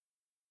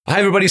Hi,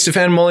 everybody.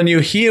 Stefan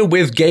Molyneux here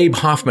with Gabe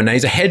Hoffman. Now,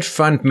 he's a hedge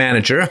fund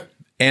manager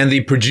and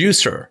the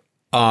producer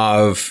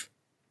of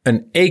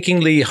an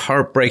achingly,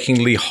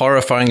 heartbreakingly,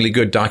 horrifyingly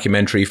good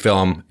documentary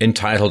film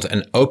entitled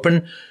An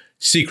Open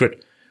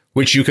Secret,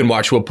 which you can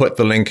watch. We'll put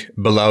the link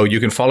below. You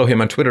can follow him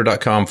on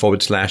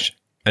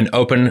twitter.com/An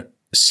Open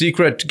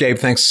Secret. Gabe,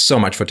 thanks so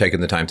much for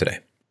taking the time today.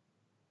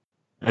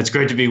 It's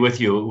great to be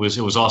with you. It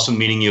was awesome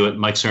meeting you at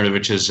Mike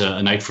Cernovich's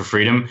A Night for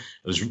Freedom.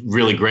 It was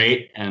really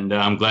great, and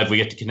I'm glad we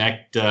get to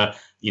connect.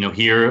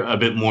 Here a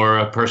bit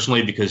more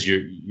personally, because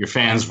your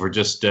fans were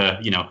just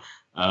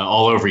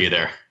all over you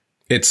there.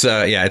 It's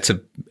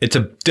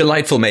a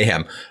delightful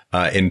mayhem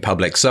in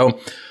public. So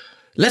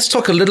let's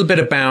talk a little bit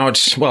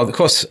about, well, of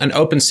course, An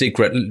Open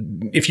Secret.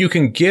 If you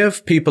can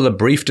give people a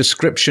brief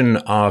description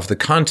of the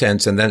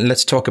contents, and then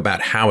let's talk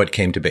about how it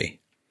came to be.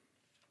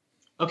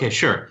 Okay,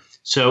 sure.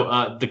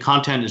 So the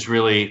content is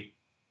really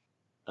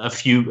a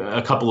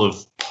couple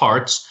of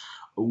parts.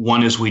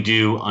 One is we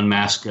do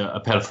unmask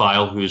a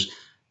pedophile who's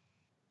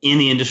in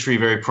the industry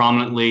very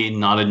prominently,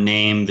 not a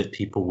name that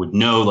people would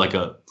know like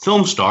a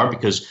film star,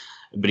 but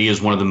he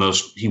was one of the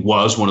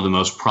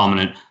most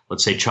prominent,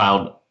 let's say,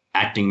 child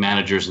acting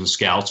managers and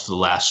scouts for the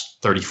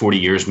last 30, 40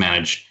 years,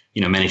 managed,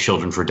 many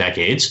children for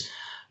decades.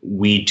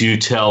 We do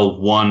tell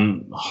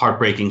one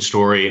heartbreaking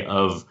story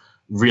of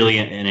really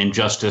an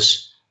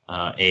injustice.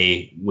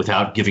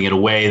 Without giving it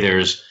away,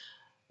 there's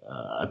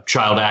a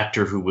child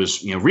actor who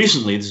was,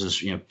 recently, this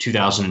is,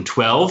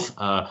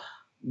 2012,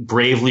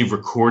 bravely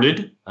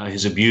recorded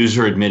his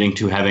abuser admitting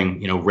to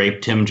having,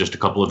 raped him just a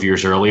couple of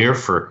years earlier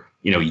for,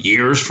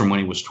 years, from when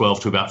he was 12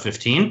 to about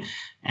 15.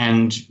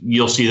 And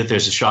you'll see that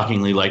there's a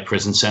shockingly light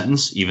prison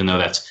sentence, even though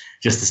that's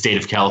just the state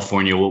of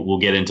California. We'll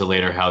get into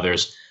later how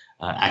there's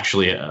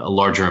actually a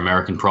larger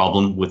American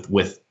problem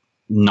with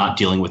not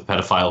dealing with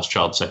pedophiles,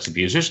 child sex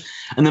abusers.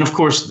 And then, of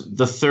course,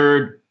 the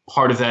third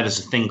part of that is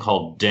a thing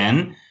called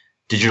DEN,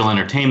 Digital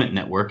Entertainment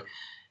Network.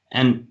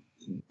 And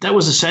that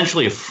was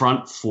essentially a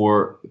front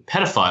for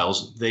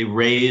pedophiles. They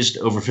raised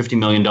over $50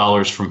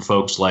 million from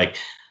folks like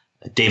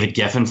David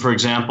Geffen, for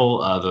example,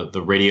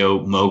 the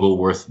radio mogul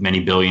worth many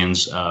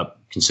billions,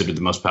 considered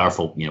the most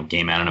powerful,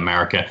 gay man in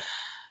America.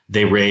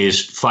 They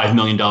raised $5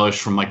 million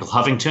from Michael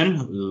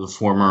Huffington, the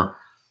former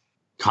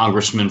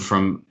congressman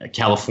from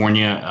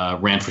California,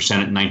 ran for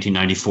Senate in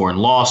 1994 and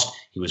lost.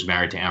 He was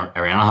married to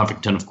Arianna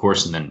Huffington, of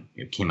course, and then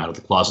came out of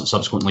the closet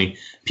subsequently.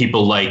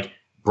 People like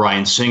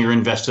Bryan Singer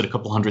invested a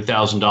couple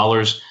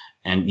 $100,000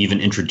 and even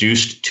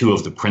introduced two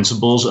of the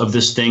principals of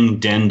this thing,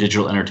 DEN,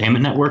 Digital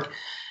Entertainment Network,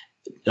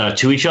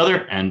 to each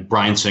other. And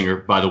Bryan Singer,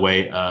 by the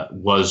way,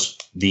 was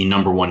the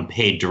number one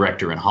paid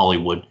director in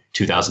Hollywood,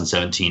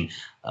 2017,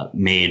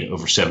 made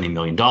over $70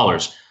 million.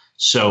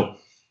 So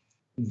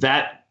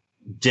that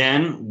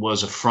DEN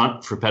was a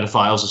front for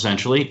pedophiles,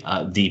 essentially.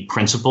 The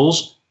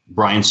principals,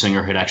 Bryan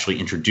Singer had actually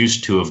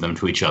introduced two of them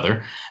to each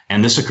other.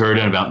 And this occurred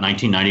in about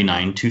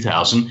 1999,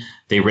 2000.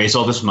 They raised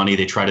all this money.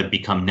 They tried to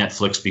become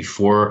Netflix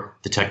before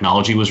the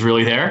technology was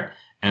really there.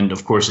 And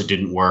of course, it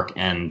didn't work.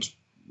 And,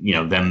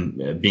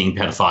 them being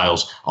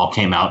pedophiles all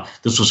came out.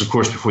 This was, of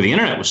course, before the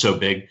internet was so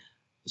big.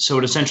 So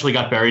it essentially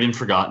got buried and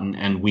forgotten.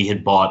 And we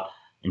had bought,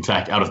 in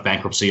fact, out of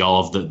bankruptcy,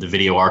 all of the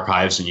video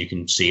archives. And you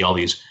can see all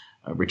these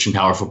rich and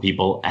powerful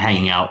people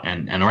hanging out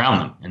and around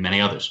them, and many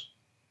others.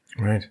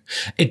 Right.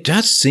 It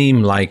does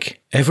seem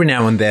like every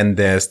now and then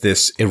there's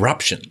this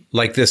eruption,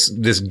 like this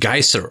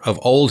geyser of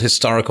old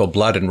historical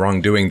blood and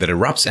wrongdoing that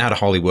erupts out of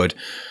Hollywood.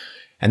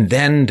 And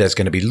then there's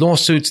going to be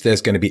lawsuits,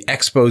 there's going to be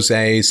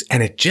exposés,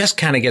 and it just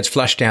kind of gets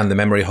flushed down the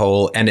memory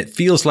hole. And it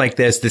feels like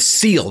there's this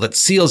seal that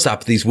seals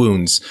up these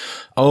wounds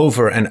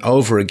over and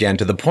over again,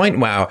 to the point,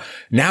 wow,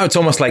 now it's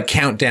almost like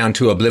countdown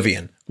to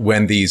oblivion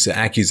when these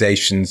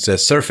accusations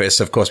surface.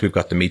 Of course, we've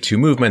got the Me Too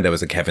movement. There was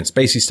the Kevin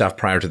Spacey stuff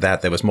prior to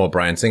that. There was more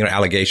Bryan Singer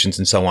allegations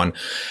and so on.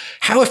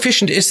 How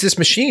efficient is this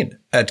machine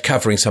at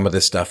covering some of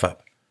this stuff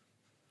up?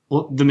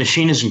 Well, the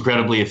machine is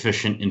incredibly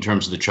efficient in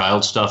terms of the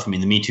child stuff. I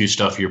mean, the Me Too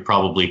stuff, you're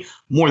probably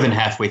more than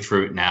halfway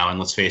through it now. And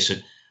let's face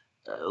it,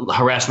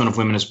 harassment of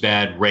women is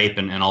bad. Rape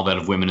and all that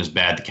of women is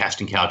bad. The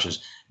casting couch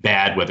is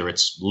bad. Whether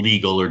it's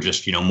legal or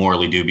just,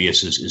 morally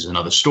dubious is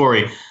another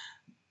story.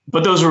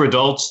 But those are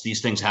adults.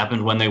 These things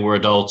happened when they were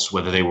adults.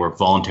 Whether they were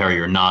voluntary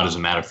or not is a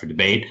matter for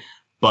debate.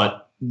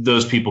 But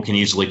those people can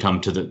easily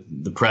come to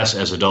the press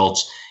as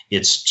adults.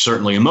 It's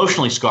certainly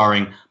emotionally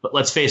scarring. But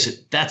let's face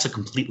it, that's a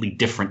completely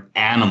different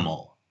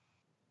animal.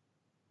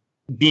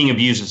 Being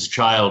abused as a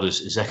child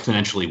is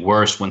exponentially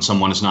worse when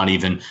someone is not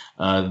even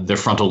their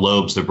frontal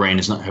lobes, their brain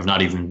have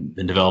not even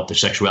been developed, their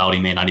sexuality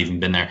may not even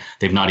been there,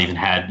 they've not even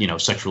had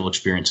sexual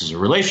experiences or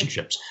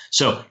relationships.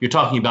 So you're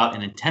talking about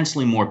an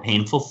intensely more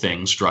painful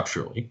thing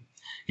structurally.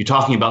 You're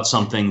talking about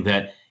something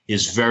that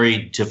is very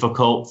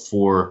difficult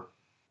for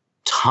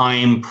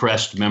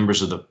time-pressed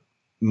members of the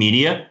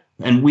media,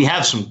 and we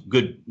have some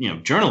good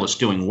journalists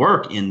doing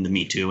work in the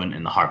Me Too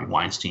and the Harvey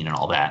Weinstein and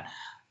all that.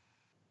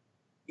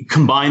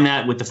 Combine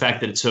that with the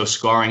fact that it's so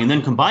scarring, and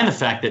then combine the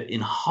fact that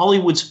in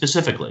Hollywood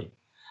specifically,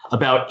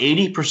 about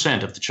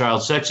 80% of the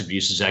child sex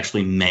abuse is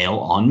actually male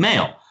on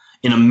male.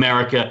 In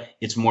America,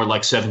 it's more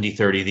like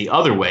 70-30 the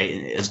other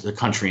way as the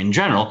country in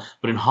general.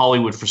 But in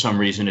Hollywood, for some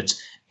reason,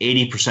 it's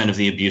 80% of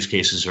the abuse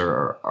cases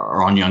are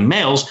on young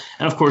males.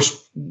 And of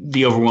course,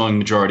 the overwhelming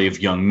majority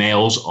of young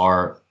males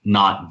are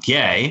not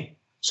gay.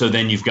 So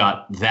then you've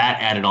got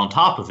that added on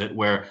top of it,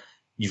 where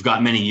you've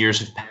got many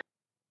years of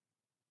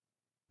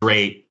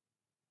rape,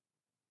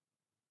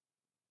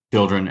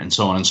 children, and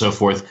so on and so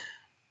forth.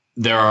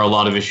 There are a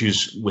lot of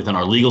issues within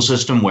our legal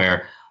system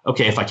where,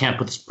 okay, if I can't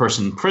put this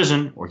person in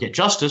prison or get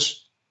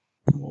justice,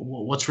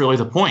 what's really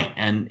the point?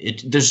 And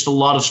there's just a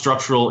lot of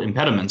structural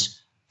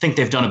impediments. I think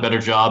they've done a better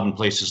job in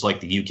places like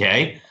the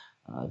UK.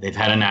 They've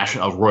had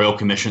a royal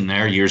commission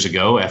there years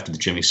ago after the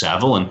Jimmy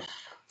Savile. And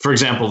for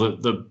example,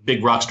 the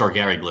big rock star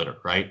Gary Glitter,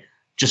 right?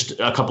 Just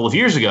a couple of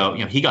years ago,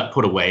 he got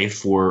put away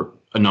for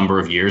a number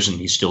of years, and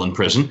he's still in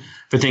prison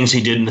for things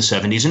he did in the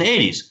 70s and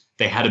 80s.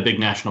 They had a big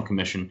national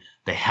commission.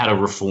 They had a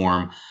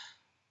reform,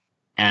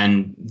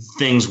 and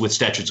things with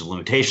statutes of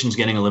limitations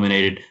getting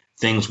eliminated,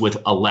 things with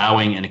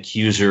allowing an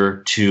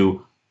accuser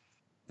to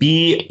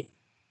be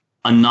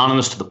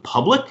anonymous to the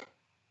public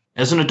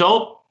as an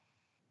adult,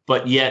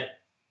 but yet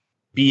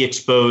be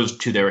exposed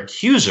to their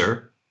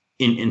accuser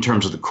in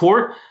terms of the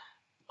court.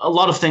 A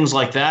lot of things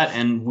like that,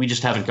 and we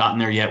just haven't gotten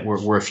there yet.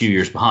 We're a few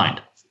years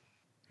behind.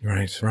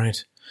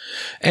 Right.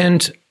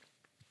 And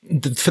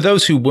for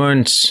those who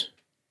weren't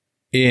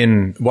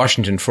in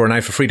Washington for An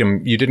Eye for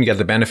Freedom, you didn't get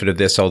the benefit of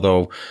this,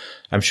 although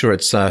I'm sure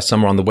it's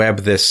somewhere on the web,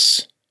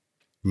 this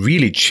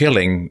really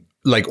chilling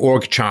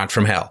org chart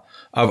from hell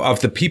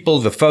of the people,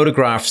 the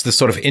photographs, the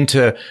sort of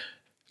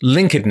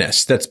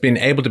interlinkedness that's been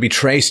able to be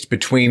traced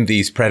between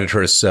these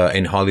predators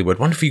in Hollywood.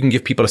 I wonder if you can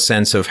give people a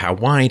sense of how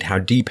wide, how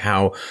deep,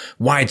 how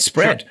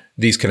widespread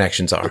these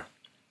connections are.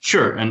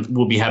 Sure, and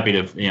we'll be happy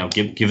to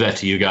give that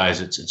to you guys.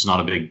 It's not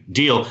a big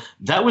deal.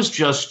 That was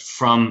just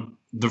from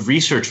the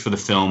research for the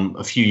film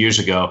a few years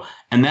ago,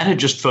 and that had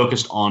just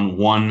focused on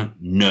one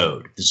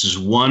node. This is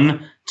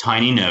one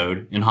tiny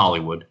node in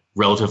Hollywood,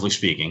 relatively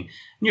speaking. And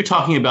you're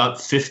talking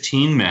about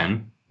 15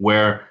 men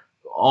where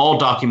all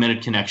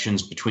documented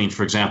connections between,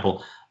 for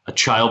example, a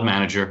child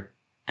manager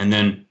and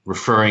then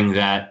referring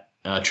that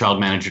child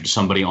manager to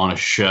somebody on a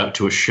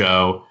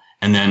show,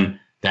 and then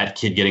that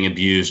kid getting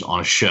abused on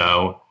a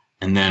show,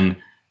 and then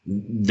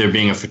there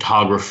being a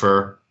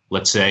photographer,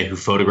 let's say, who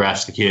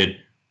photographs the kid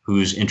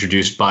who's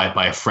introduced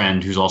by a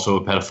friend who's also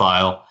a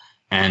pedophile,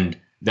 and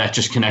that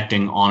just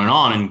connecting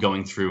on and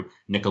going through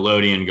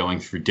Nickelodeon, going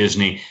through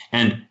Disney.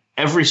 And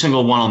every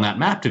single one on that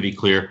map, to be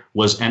clear,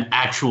 was an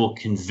actual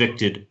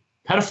convicted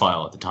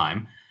pedophile at the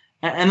time.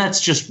 And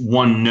that's just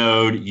one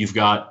node. You've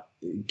got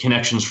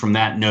connections from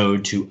that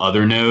node to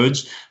other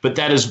nodes. But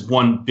that is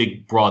one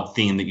big broad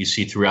theme that you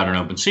see throughout An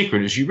Open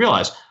Secret, is you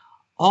realize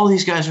all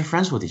these guys are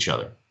friends with each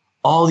other.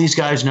 All these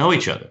guys know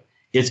each other.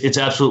 It's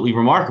absolutely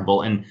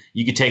remarkable. And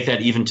you could take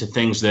that even to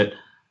things that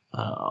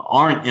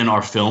aren't in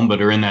our film, but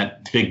are in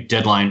that big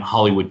Deadline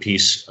Hollywood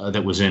piece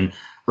that was in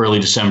early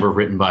December,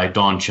 written by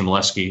Dawn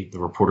Chmielewski, the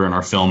reporter in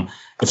our film.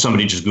 If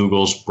somebody just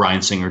Googles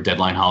Bryan Singer,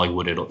 Deadline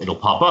Hollywood, it'll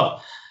pop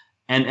up.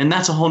 And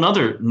that's a whole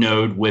nother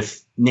node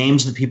with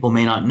names that people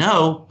may not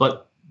know,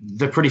 but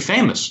they're pretty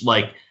famous,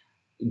 like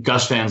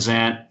Gus Van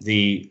Sant,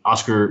 the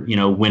Oscar,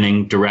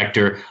 winning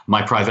director,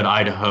 My Private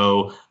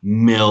Idaho,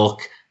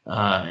 Milk,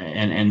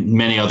 and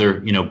many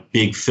other,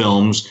 big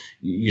films.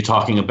 You're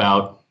talking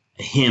about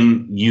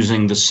him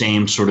using the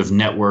same sort of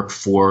network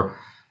for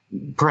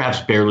perhaps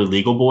Barely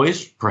Legal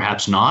Boys,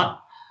 perhaps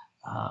not,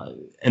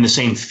 and the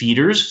same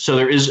feeders. So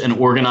there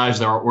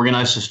are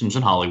organized systems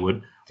in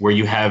Hollywood where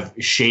you have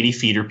shady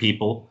feeder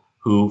people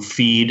who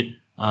feed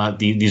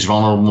these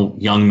vulnerable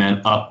young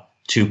men up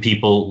to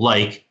people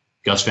like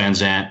Gus Van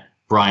Sant,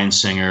 Bryan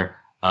Singer,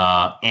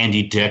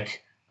 Andy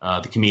Dick,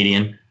 the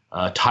comedian,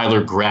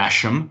 Tyler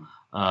Grasham,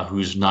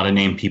 who's not a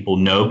name people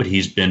know, but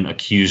he's been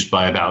accused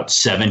by about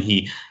 7.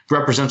 He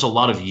represents a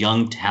lot of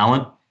young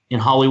talent in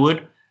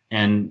Hollywood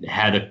and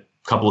had a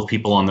couple of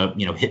people on the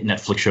hit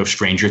Netflix show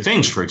Stranger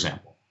Things, for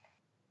example.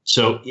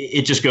 So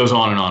it just goes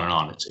on and on and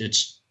on.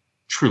 It's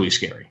truly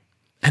scary.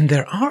 And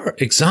there are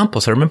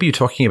examples. I remember you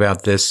talking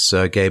about this,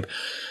 Gabe.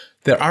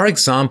 There are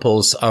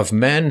examples of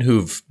men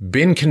who've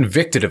been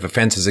convicted of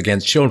offenses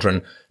against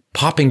children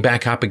popping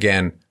back up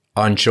again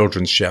on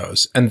children's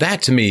shows. And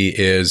that to me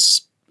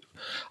is,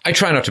 I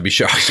try not to be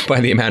shocked by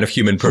the amount of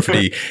human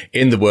perfidy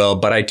in the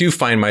world, but I do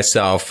find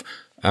myself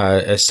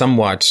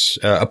somewhat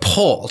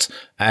appalled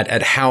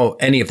at how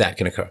any of that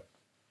can occur.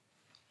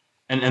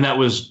 And that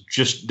was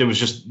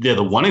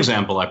the one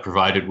example I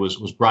provided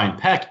was Brian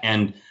Peck.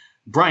 And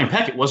Brian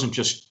Peck, it wasn't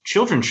just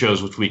children's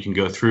shows, which we can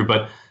go through,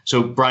 but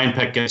so Brian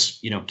Peck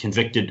gets,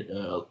 convicted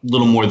a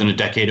little more than a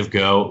decade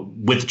ago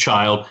with a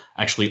child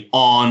actually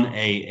on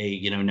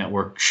a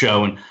network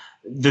show. And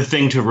the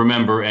thing to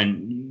remember,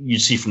 and you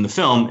see from the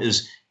film,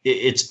 is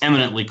it's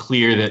eminently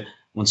clear that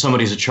when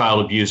somebody's a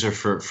child abuser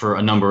for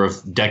a number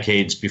of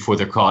decades before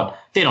they're caught,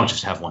 they don't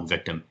just have one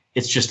victim.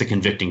 It's just the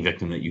convicting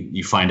victim that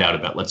you find out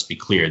about. Let's be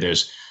clear.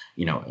 There's,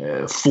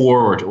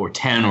 4 or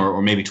 10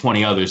 or maybe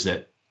 20 others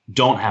that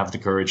don't have the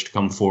courage to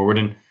come forward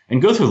and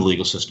and go through the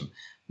legal system.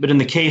 But in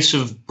the case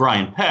of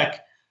Brian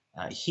Peck,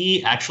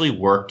 he actually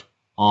worked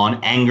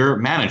on Anger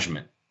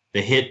Management,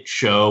 the hit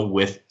show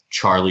with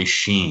Charlie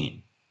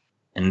Sheen.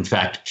 And in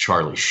fact,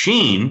 Charlie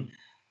Sheen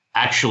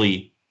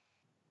actually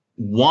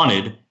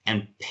wanted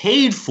and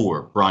paid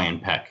for Brian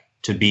Peck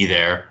to be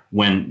there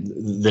when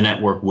the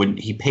network wouldn't.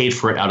 He paid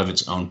for it out of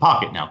its own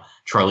pocket. Now,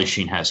 Charlie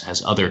Sheen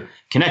has other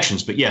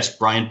connections, but yes,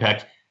 Brian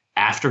Peck,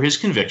 after his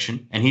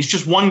conviction, and he's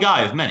just one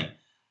guy of many,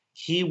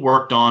 he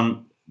worked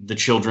on the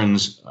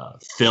children's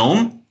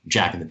film,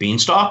 Jack and the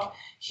Beanstalk.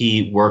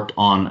 He worked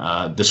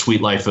on The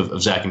Sweet Life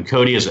of Zack and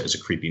Cody as a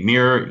creepy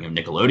mirror,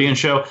 Nickelodeon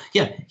show.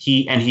 Yeah,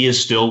 he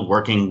is still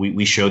working.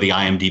 We show the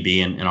IMDb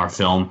in our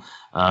film,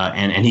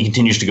 and he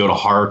continues to go to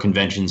horror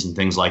conventions and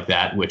things like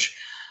that, which,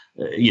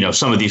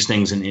 some of these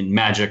things in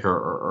magic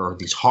or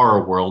these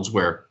horror worlds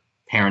where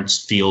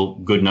parents feel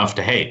good enough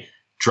to, hey,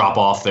 drop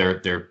off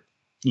their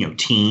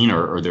teen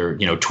or their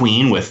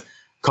tween with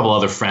a couple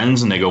other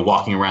friends, and they go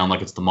walking around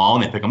like it's the mall,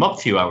 and they pick them up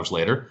a few hours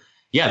later.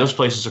 Yeah, those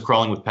places are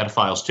crawling with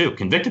pedophiles too,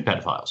 convicted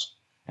pedophiles,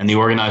 and the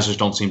organizers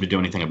don't seem to do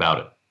anything about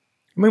it.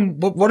 I mean,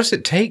 what does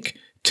it take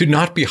to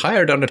not be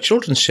hired on a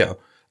children's show?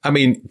 I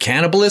mean,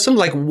 cannibalism?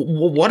 Like,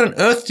 what on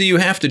earth do you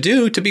have to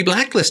do to be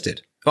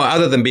blacklisted? Or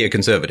other than be a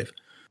conservative?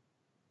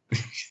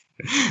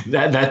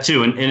 that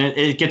too, and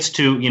it gets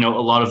to a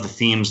lot of the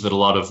themes that a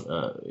lot of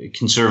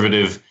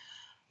conservative,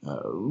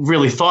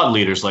 really thought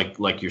leaders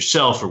like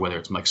yourself, or whether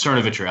it's Mike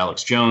Cernovich or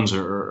Alex Jones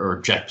or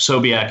Jack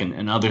Posobiec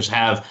and others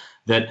have,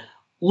 that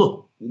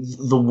look,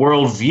 the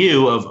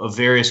worldview of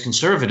various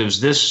conservatives,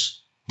 this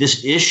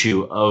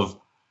issue of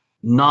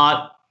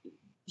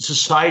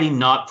society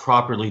not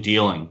properly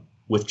dealing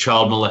with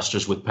child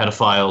molesters, with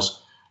pedophiles,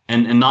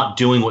 and not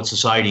doing what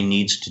society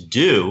needs to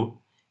do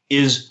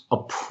is a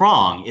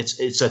prong.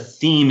 It's a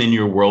theme in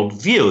your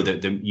worldview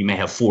that you may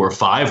have 4 or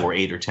 5 or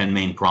 8 or 10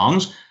 main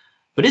prongs,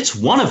 but it's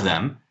one of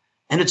them.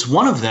 And it's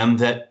one of them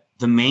that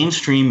the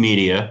mainstream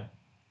media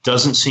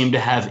doesn't seem to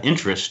have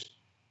interest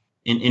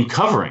in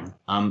covering,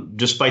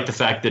 despite the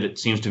fact that it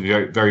seems to be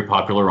very, very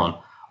popular on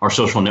our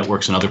social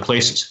networks and other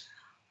places.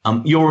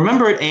 You'll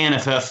remember at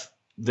ANFF,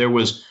 there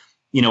was,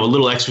 a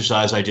little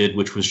exercise I did,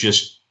 which was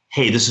just,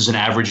 hey, this is an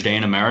average day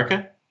in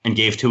America, and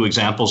gave 2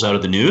 examples out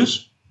of the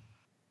news.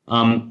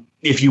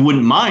 If you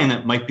wouldn't mind,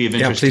 that might be of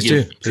interest to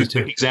give 2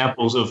 quick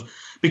examples of,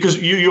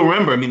 because you'll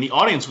remember, I mean, the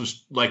audience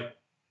was like,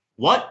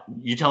 what?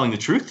 You telling the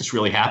truth? This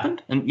really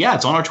happened? And yeah,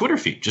 it's on our Twitter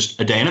feed,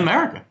 just a day in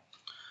America.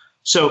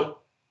 So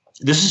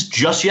this is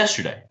just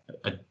yesterday,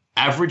 an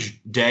average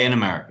day in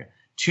America.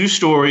 2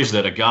 stories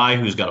that a guy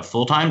who's got a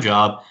full-time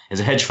job as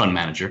a hedge fund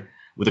manager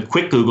with a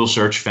quick Google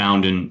search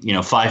found in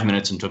 5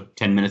 minutes and took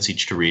 10 minutes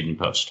each to read and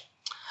post.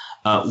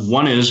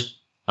 One is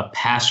a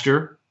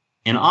pastor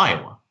in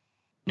Iowa.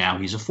 Now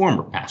he's a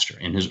former pastor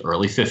in his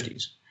early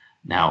 50s.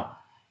 Now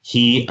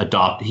he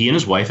and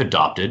his wife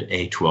adopted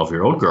a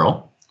 12-year-old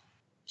girl.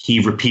 He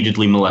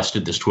repeatedly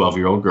molested this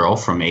 12-year-old girl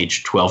from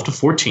age 12 to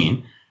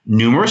 14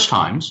 numerous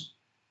times.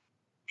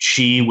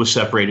 She was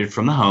separated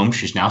from the home.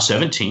 She's now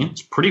 17.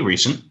 It's pretty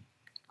recent.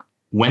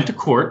 Went to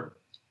court.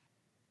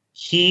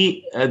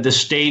 The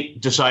state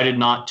decided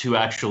not to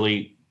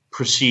actually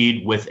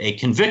proceed with a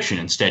conviction.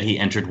 Instead, he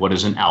entered what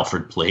is an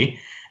Alford plea.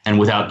 And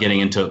without getting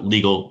into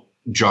legal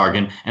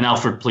jargon, an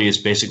Alford plea is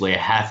basically a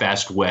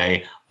half-assed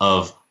way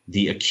of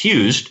the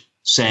accused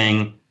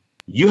saying,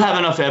 you have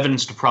enough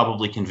evidence to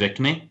probably convict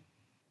me.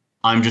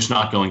 I'm just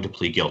not going to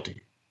plead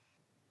guilty.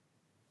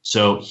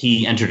 So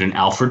he entered an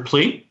Alford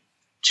plea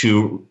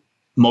to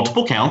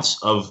multiple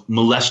counts of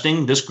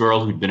molesting this girl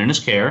who'd been in his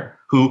care,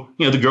 who,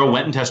 the girl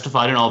went and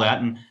testified and all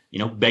that and,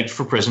 begged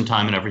for prison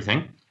time and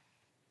everything.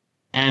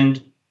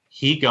 And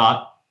he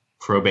got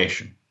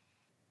probation.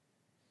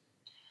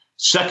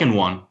 Second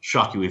one,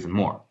 shock you even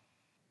more.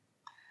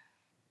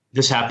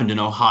 This happened in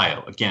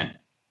Ohio, again,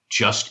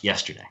 just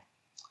yesterday.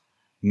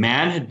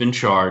 Man had been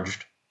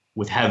charged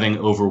with having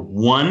over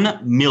 1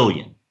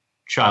 million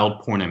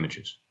child porn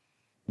images.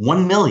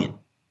 1 million.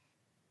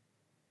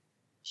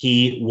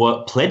 He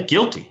pled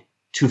guilty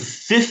to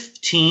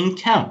 15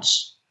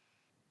 counts.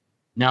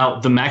 Now,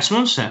 the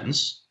maximum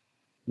sentence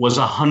was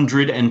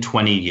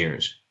 120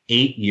 years,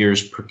 8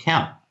 years per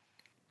count.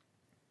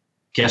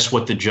 Guess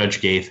what the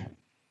judge gave him?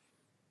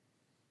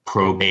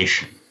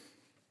 Probation.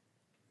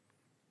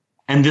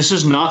 And this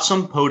is not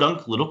some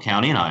podunk little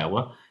county in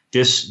Iowa.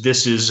 This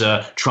is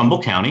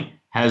Trumbull County,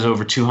 has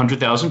over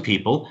 200,000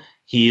 people.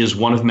 He is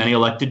one of many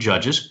elected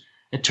judges.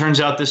 It turns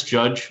out this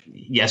judge,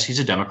 yes, he's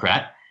a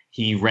Democrat.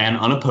 He ran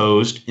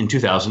unopposed in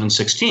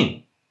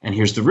 2016. And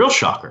here's the real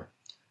shocker.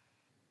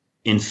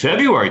 In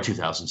February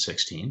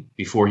 2016,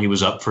 before he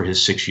was up for his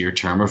 6-year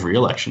term of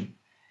re-election,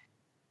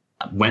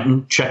 went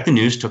and checked the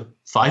news, took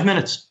 5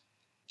 minutes.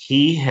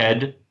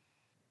 There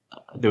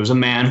was a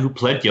man who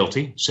pled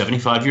guilty,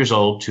 75 years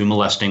old, to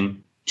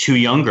molesting 2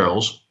 young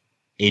girls,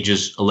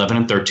 ages 11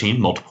 and 13,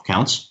 multiple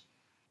counts.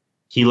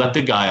 He let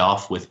the guy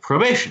off with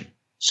probation.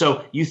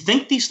 So you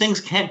think these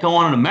things can't go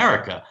on in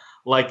America.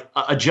 Like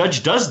a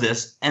judge does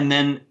this and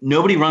then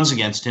nobody runs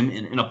against him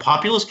in a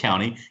populous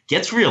county,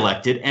 gets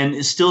reelected, and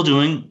is still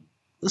doing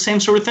the same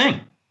sort of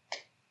thing.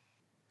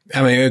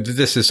 I mean,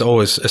 this is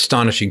always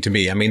astonishing to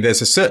me. I mean,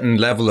 there's a certain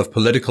level of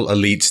political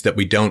elites that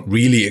we don't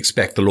really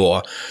expect the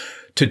law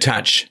to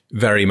touch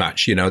very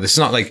much. You know, this is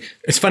not like,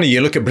 it's funny,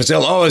 you look at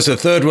Brazil, oh, it's a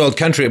third world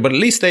country, but at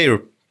least they're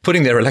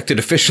putting their elected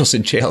officials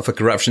in jail for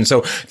corruption.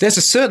 So there's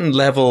a certain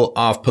level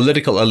of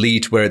political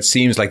elite where it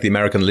seems like the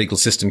American legal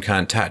system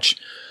can't touch.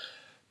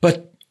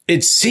 But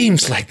it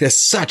seems like there's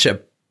such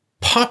a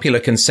popular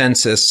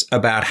consensus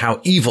about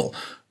how evil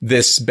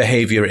this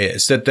behavior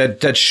is,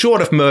 that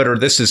short of murder,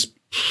 this is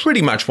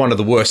pretty much one of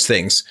the worst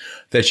things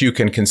that you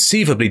can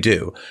conceivably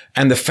do.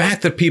 And the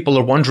fact that people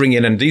are wandering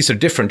in, and these are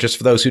different, just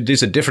for those who,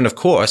 these are different, of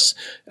course,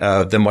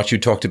 than what you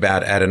talked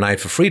about at A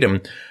Night for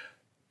Freedom.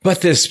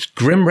 But this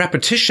grim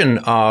repetition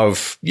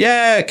of,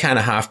 yeah, kind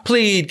of half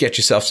plead, get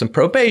yourself some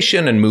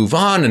probation and move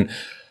on. And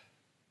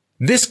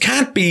this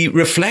can't be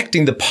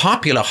reflecting the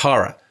popular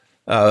horror,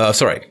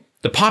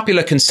 the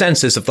popular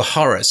consensus of the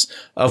horrors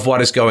of what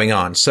is going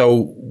on.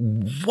 So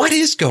what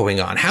is going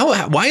on?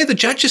 Why are the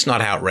judges not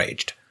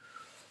outraged?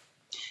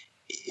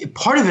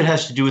 Part of it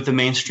has to do with the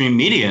mainstream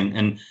media,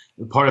 and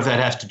part of that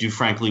has to do,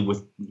 frankly,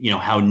 with, you know,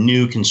 how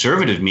new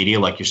conservative media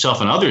like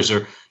yourself and others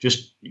are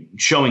just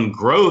showing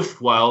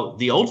growth, while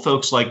the old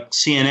folks like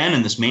CNN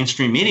and this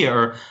mainstream media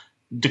are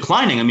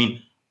declining. I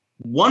mean,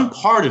 one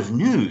part of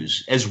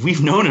news, as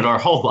we've known it our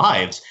whole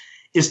lives,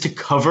 is to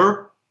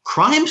cover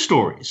crime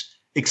stories,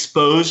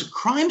 expose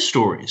crime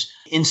stories.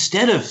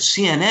 Instead of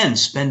CNN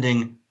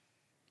spending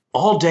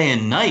all day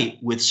and night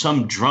with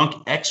some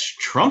drunk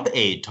ex-Trump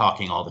aide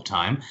talking all the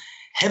time,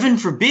 heaven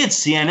forbid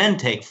CNN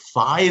take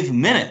 5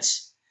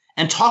 minutes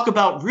and talk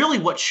about really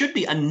what should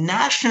be a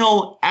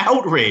national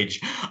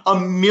outrage.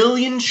 1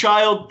 million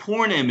child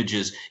porn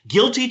images,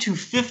 guilty to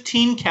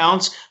 15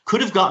 counts,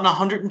 could have gotten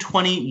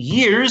 120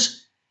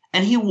 years,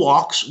 and he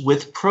walks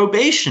with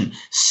probation.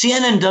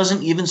 CNN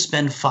doesn't even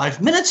spend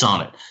 5 minutes on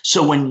it.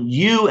 So when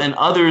you and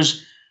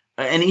others,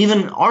 and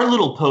even our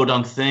little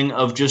podunk thing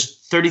of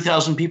just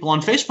 30,000 people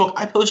on Facebook,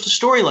 I post a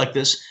story like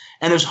this,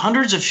 and there's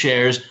hundreds of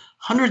shares,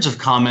 hundreds of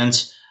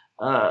comments.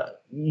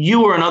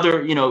 You or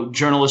another,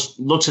 journalist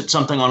looks at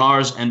something on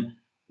ours, and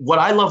what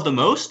I love the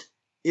most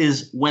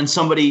is when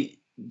somebody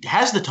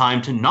has the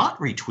time to not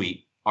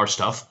retweet our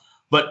stuff,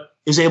 but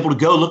is able to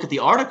go look at the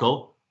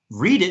article,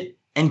 read it,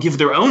 and give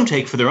their own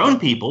take for their own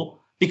people,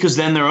 because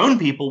then their own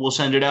people will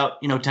send it out,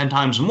 10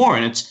 times more.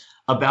 And it's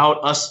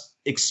about us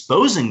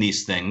exposing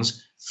these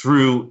things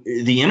through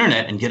the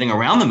internet and getting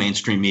around the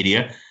mainstream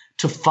media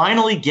to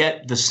finally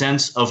get the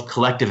sense of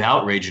collective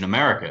outrage in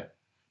America,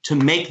 to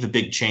make the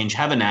big change,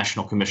 have a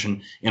national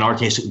commission. In our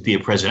case, it would be a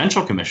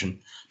presidential commission,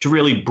 to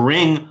really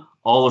bring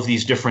all of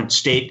these different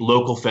state,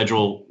 local,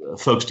 federal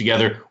folks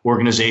together,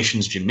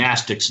 organizations,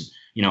 gymnastics,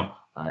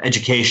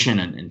 education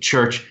and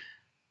church,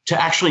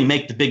 to actually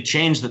make the big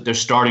change that they're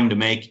starting to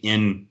make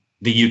in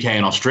the UK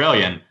and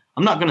Australia. And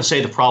I'm not going to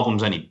say the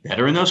problem's any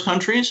better in those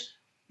countries.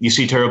 You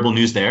see terrible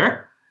news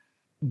there,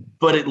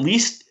 but at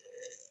least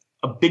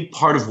a big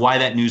part of why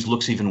that news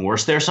looks even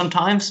worse there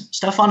sometimes,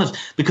 Stefan, is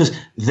because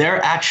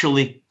they're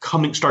actually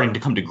starting to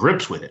come to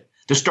grips with it.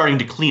 They're starting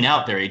to clean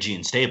out their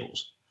Aegean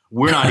stables.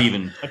 We're not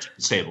even touching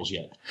the stables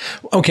yet.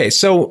 Okay,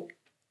 so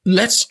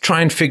let's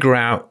try and figure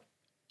out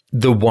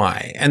the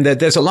why. And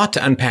there's a lot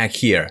to unpack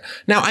here.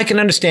 Now, I can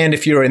understand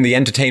if you're in the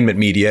entertainment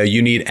media,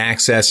 you need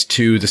access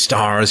to the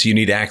stars, you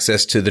need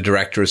access to the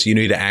directors, you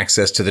need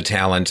access to the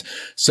talent.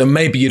 So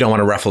maybe you don't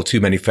want to ruffle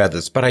too many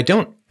feathers, but I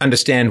don't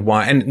understand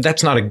why. And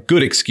that's not a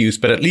good excuse,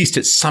 but at least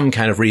it's some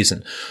kind of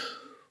reason.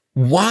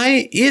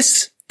 Why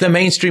is the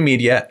mainstream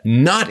media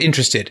not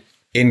interested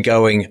in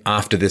going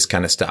after this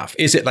kind of stuff?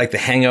 Is it like the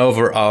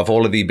hangover of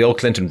all of the Bill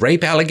Clinton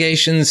rape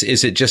allegations?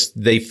 Is it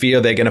just they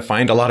fear they're going to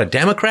find a lot of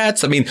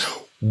Democrats? I mean,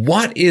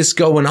 what is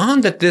going on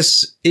that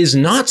this is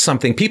not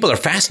something people are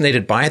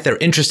fascinated by it? They're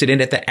interested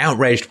in it. They're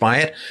outraged by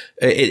it.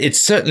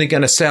 It's certainly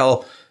going to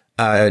sell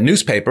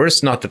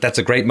newspapers. Not that that's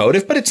a great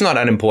motive, but it's not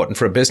unimportant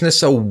for a business.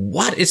 So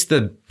what is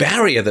the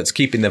barrier that's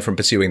keeping them from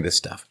pursuing this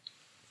stuff?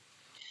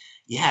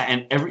 Yeah.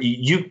 And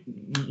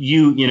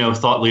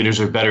thought leaders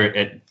are better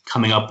at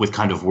coming up with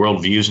kind of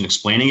worldviews and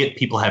explaining it.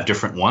 People have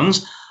different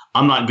ones.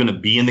 I'm not going to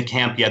be in the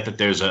camp yet that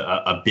there's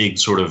a big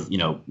sort of,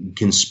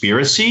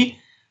 conspiracy.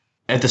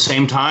 At the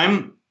same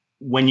time,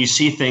 when you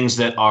see things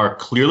that are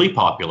clearly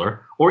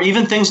popular, or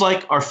even things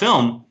like our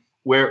film,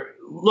 where,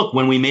 look,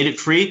 when we made it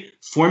free,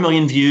 4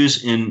 million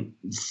views in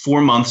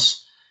 4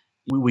 months,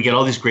 we get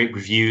all these great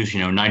reviews,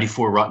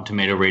 94 Rotten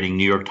Tomato rating,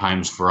 New York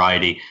Times,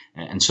 Variety,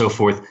 and so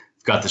forth.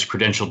 We've got this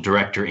credentialed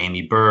director,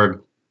 Amy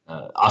Berg,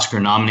 Oscar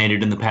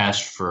nominated in the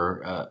past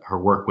for her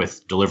work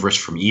with Deliver Us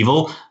from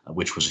Evil,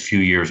 which was a few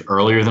years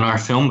earlier than our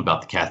film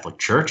about the Catholic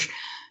Church.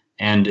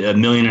 And $1.5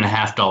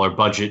 million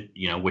budget,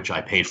 which I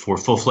paid for,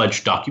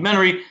 full-fledged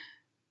documentary.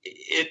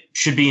 It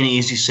should be an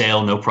easy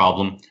sale, no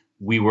problem.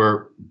 We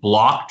were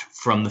blocked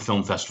from the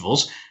film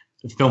festivals.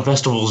 Film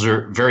festivals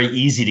are very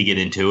easy to get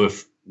into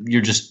if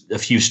you're just a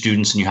few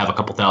students and you have a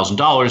couple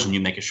 $1,000s and you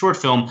make a short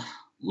film.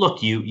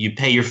 Look, you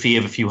pay your fee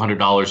of a few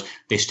 $100.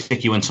 They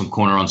stick you in some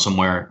corner on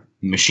somewhere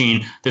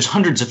machine. There's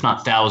hundreds, if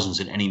not thousands,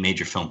 at any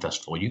major film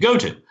festival you go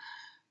to.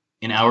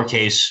 In our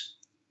case,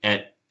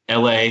 at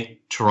LA,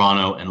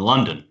 Toronto, and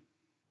London,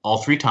 all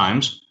three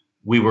times,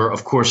 we were,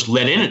 of course,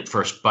 let in at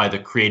first by the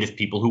creative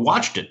people who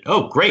watched it.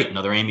 Oh, great,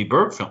 another Amy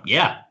Berg film.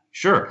 Yeah,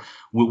 sure.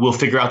 We'll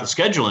figure out the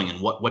scheduling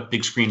and what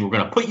big screen we're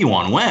going to put you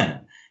on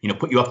when.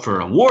 Put you up for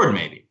an award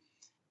maybe.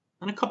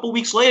 And a couple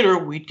weeks later,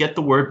 we'd get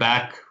the word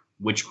back,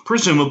 which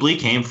presumably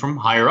came from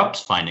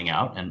higher-ups finding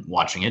out and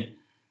watching it,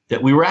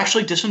 that we were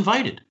actually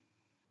disinvited.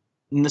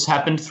 And this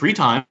happened 3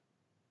 times.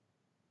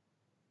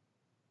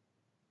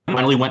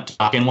 Finally went to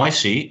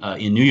NYC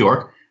in New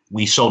York.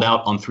 We sold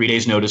out on 3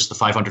 days' notice the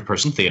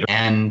 500-person theater.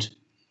 And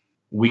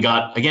we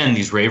got, again,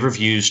 these rave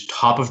reviews,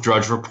 top of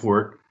Drudge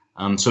Report.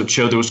 So it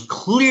showed there was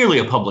clearly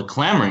a public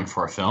clamoring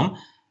for our film.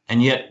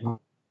 And yet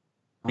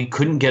we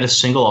couldn't get a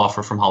single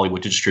offer from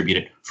Hollywood to distribute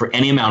it for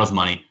any amount of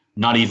money,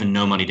 not even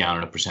no money down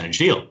in a percentage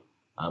deal.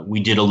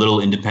 We did a little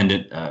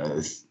independent,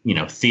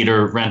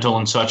 theater rental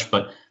and such,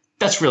 but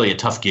that's really a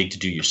tough gig to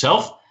do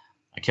yourself.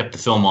 I kept the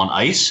film on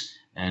ice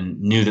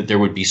and knew that there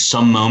would be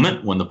some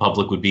moment when the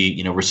public would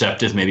be,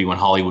 receptive, maybe when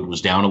Hollywood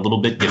was down a little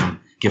bit,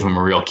 give them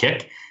a real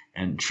kick.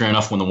 And sure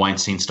enough, when the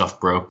Weinstein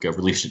stuff broke, I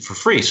released it for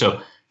free. So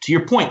to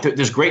your point,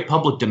 there's great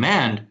public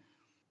demand.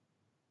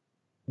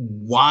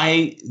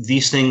 Why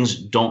these things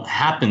don't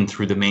happen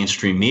through the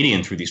mainstream media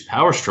and through these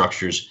power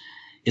structures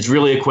is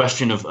really a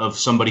question of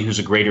somebody who's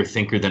a greater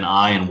thinker than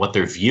I and what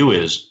their view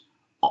is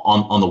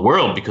on the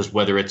world. Because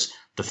whether it's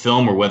the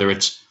film or whether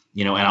it's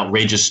an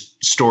outrageous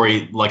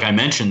story, like I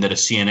mentioned, that a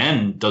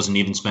CNN doesn't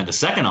even spend a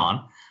second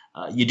on,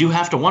 you do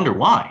have to wonder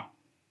why.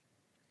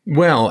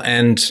 Well,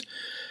 and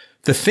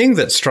the thing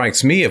that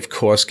strikes me, of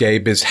course,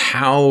 Gabe, is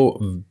how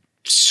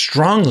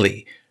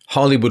strongly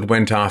Hollywood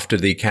went after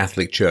the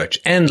Catholic Church.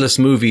 Endless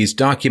movies,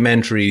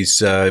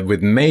 documentaries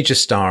with major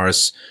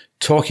stars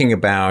talking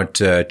about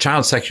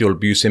child sexual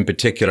abuse in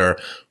particular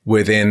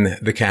within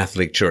the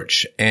Catholic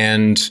Church.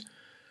 And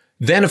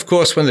then, of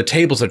course, when the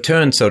tables are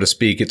turned, so to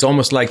speak, it's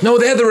almost like, no,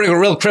 they're the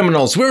real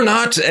criminals. We're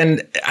not.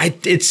 And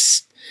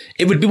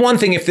it would be one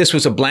thing if this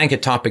was a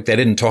blanket topic they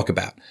didn't talk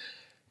about.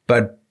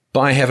 But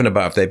by heaven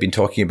above, they've been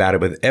talking about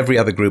it with every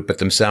other group but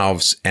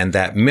themselves and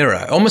that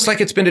mirror, almost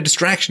like it's been a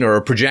distraction or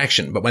a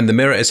projection. But when the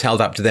mirror is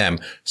held up to them,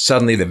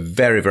 suddenly they're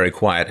very, very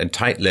quiet and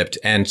tight-lipped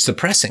and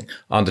suppressing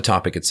on the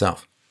topic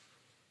itself.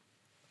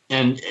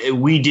 And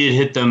we did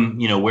hit them,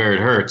 where it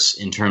hurts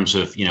in terms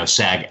of,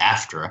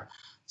 SAG-AFTRA.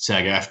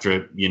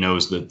 SAG-AFTRA,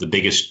 is the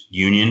biggest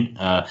union.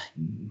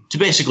 To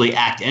basically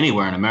act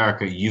anywhere in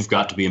America, you've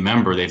got to be a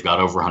member. They've got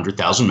over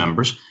 100,000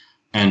 members.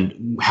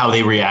 And how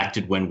they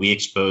reacted when we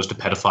exposed a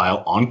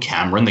pedophile on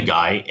camera and the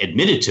guy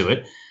admitted to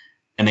it.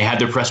 And they had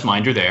their press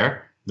minder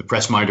there. The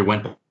press minder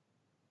went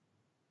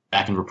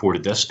back and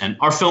reported this. And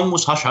our film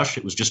was hush-hush.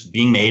 It was just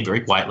being made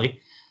very quietly.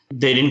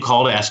 They didn't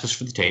call to ask us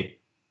for the tape.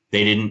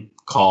 They didn't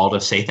call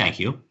to say thank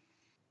you.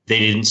 They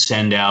didn't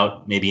send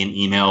out maybe an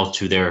email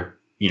to their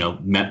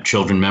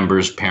children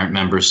members, parent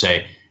members,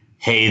 say,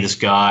 hey, this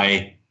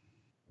guy,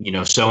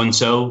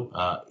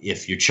 so-and-so,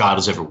 if your child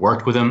has ever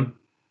worked with him,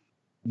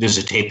 there's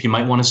a tape you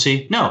might want to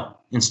see. No.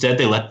 Instead,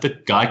 they let the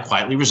guy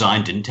quietly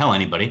resign, didn't tell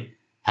anybody,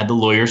 had the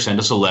lawyer send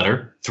us a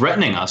letter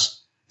threatening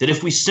us that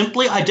if we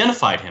simply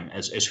identified him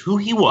as who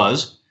he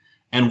was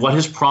and what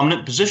his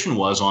prominent position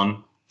was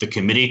on the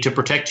Committee to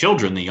Protect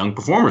Children, the Young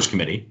Performers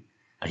Committee,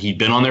 he'd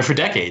been on there for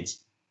decades,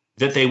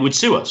 that they would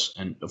sue us.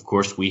 And of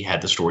course, we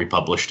had the story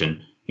published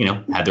and,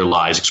 had their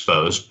lies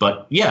exposed.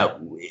 But yeah,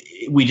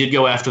 we did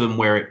go after them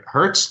where it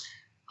hurts.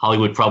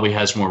 Hollywood probably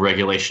has more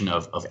regulation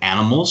of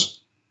animals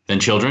than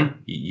children.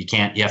 You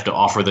have to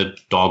offer the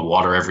dog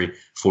water every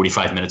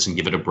 45 minutes and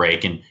give it a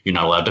break, and you're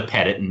not allowed to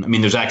pet it. And I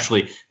mean, there's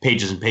actually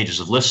pages and pages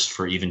of lists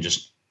for even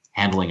just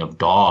handling of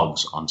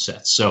dogs on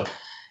sets. So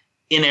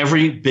in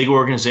every big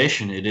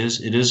organization, it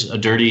is a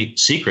dirty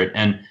secret.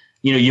 And,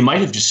 you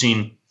might have just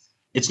seen,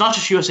 it's not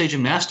just USA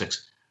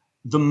Gymnastics.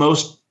 The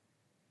most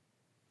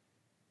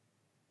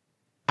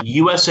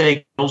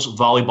USA girls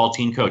volleyball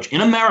team coach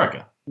in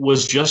America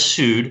was just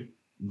sued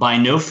by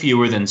no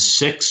fewer than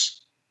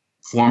 6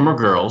 former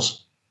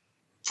girls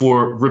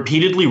for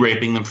repeatedly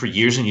raping them for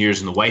years and years,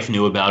 and the wife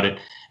knew about it.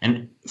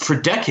 And for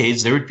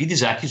decades, there would be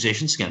these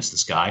accusations against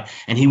this guy,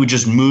 and he would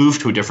just move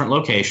to a different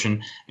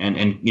location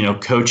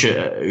and coach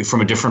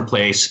from a different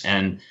place,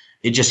 and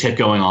it just kept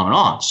going on and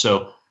on.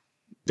 So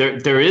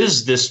there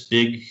is this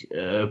big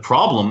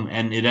problem,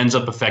 and it ends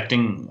up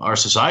affecting our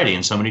society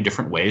in so many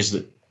different ways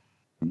that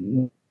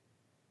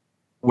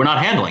we're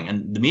not handling,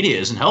 and the media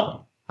isn't helping.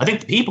 I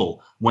think the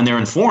people, when they're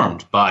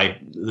informed by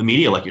the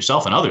media like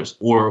yourself and others,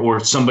 or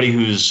somebody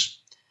who's,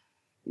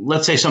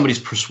 let's say somebody's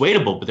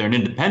persuadable, but they're an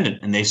independent,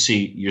 and they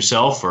see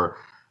yourself or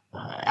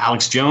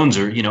Alex Jones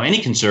or, any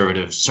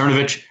conservative,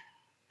 Cernovich,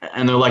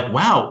 and they're like,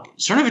 wow,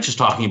 Cernovich is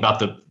talking about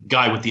the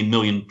guy with the 1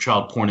 million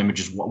child porn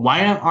images.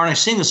 Why aren't I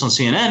seeing this on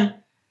CNN?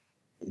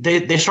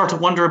 They start to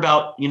wonder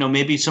about,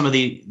 maybe some of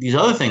these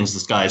other things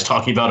this guy is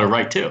talking about are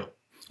right too.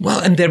 Well,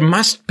 and there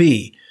must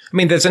be. I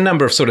mean, there's a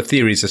number of sort of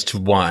theories as to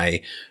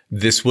why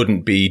this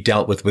wouldn't be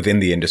dealt with within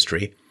the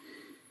industry.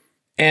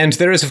 And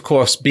there is, of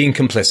course, being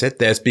complicit.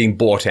 There's being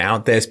bought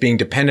out. There's being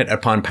dependent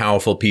upon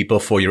powerful people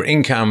for your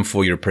income,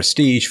 for your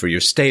prestige, for your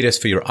status,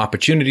 for your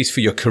opportunities,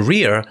 for your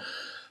career.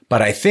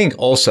 But I think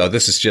also,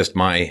 this is just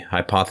my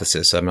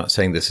hypothesis. I'm not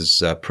saying this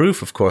is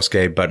proof, of course,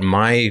 Gabe, but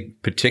my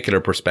particular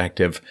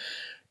perspective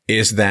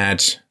is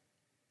that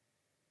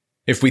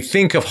if we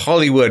think of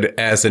Hollywood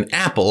as an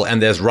apple and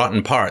there's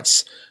rotten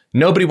parts,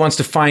 nobody wants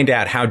to find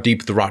out how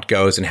deep the rot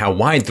goes and how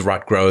wide the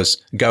rot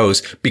goes,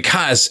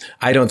 because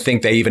I don't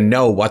think they even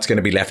know what's going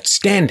to be left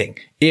standing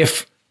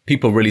if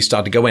people really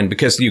start to go in.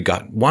 Because you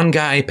got one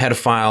guy,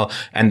 pedophile,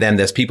 and then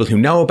there's people who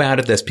know about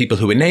it, there's people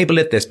who enable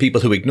it, there's people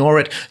who ignore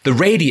it. The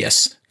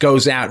radius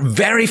goes out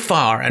very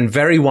far and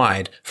very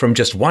wide from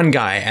just one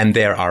guy, and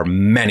there are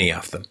many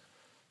of them.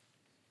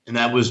 And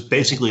that was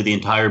basically the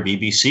entire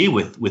BBC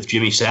with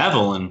Jimmy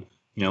Savile and,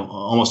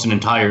 almost an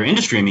entire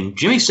industry. I mean,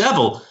 Jimmy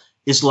Savile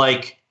is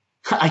like,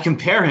 I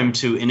compare him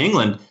to, in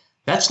England,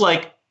 that's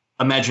like,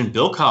 imagine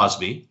Bill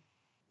Cosby,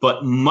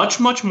 but much,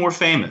 much more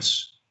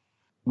famous,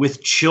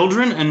 with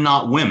children and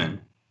not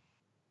women,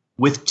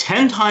 with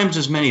 10 times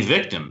as many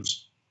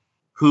victims,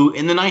 who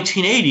in the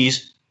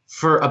 1980s,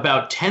 for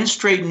about 10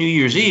 straight New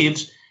Year's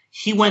Eves,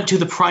 he went to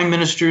the Prime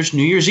Minister's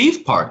New Year's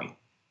Eve party.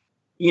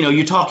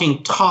 You're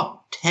talking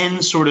top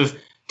 10 sort of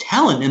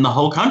talent in the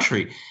whole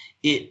country.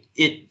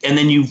 And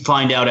then you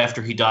find out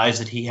after he dies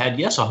that he had,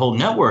 yes, a whole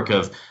network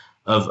of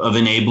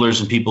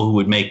enablers and people who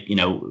would make,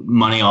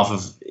 money off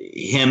of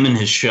him and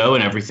his show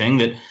and everything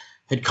that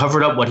had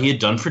covered up what he had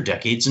done for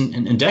decades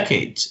and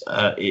decades.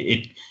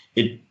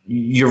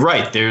 You're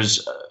right.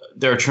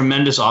 There are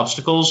tremendous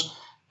obstacles,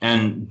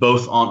 and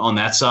both on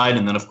that side,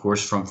 and then of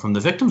course from the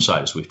victim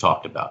side, as we've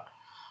talked about.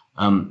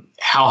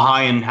 How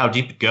high and how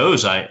deep it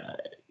goes, I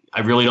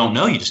really don't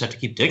know. You just have to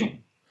keep digging.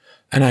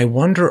 And I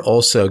wonder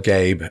also,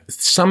 Gabe,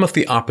 some of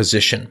the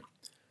opposition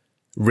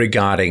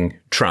regarding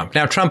Trump.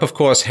 Now, Trump, of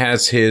course,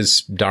 has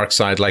his dark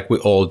side like we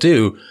all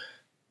do,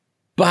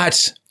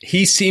 but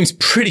he seems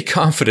pretty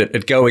confident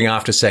at going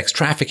after sex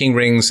trafficking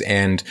rings,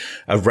 and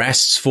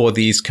arrests for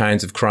these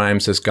kinds of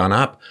crimes has gone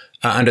up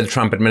under the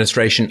Trump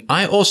administration.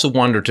 I also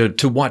wonder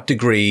to what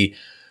degree,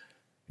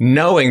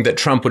 knowing that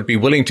Trump would be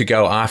willing to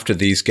go after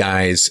these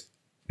guys,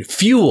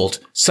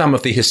 fueled some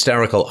of the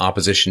hysterical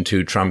opposition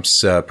to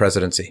Trump's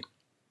presidency.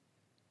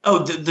 Oh,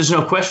 there's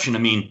no question. I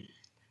mean,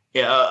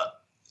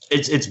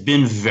 it's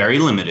been very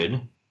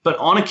limited, but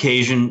on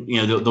occasion,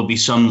 there'll be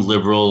some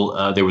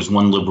liberal. There was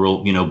one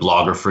liberal,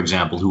 blogger, for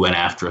example, who went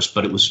after us,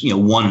 but it was,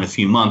 one in a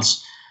few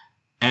months.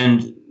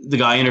 And the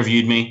guy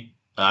interviewed me.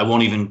 I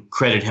won't even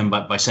credit him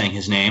by saying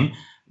his name,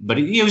 but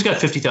he's got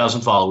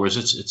 50,000 followers.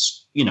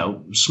 It's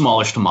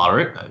smallish to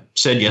moderate. I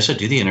said, yes, I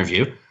do the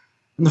interview.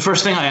 And the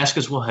first thing I ask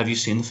is, well, have you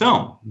seen the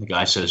film? And the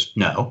guy says,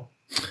 no.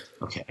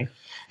 Okay.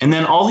 And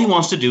then all he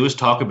wants to do is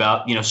talk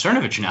about,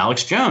 Cernovich and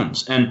Alex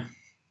Jones. And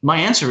my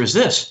answer is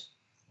this.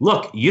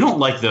 Look, you don't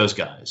like those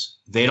guys.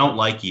 They don't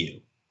like you.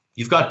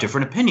 You've got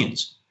different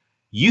opinions.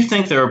 You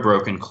think they're a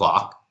broken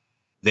clock.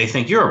 They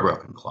think you're a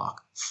broken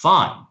clock.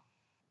 Fine.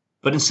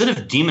 But instead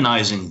of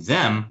demonizing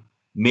them,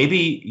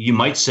 maybe you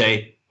might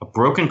say a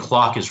broken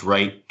clock is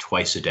right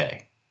twice a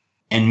day.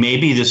 And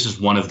maybe this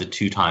is one of the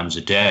 2 times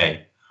a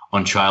day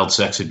on child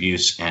sex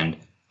abuse and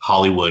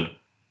Hollywood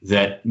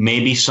that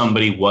maybe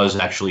somebody was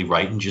actually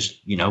right and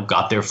just,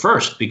 got there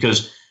first.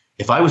 Because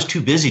if I was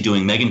too busy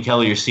doing Megyn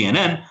Kelly or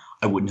CNN,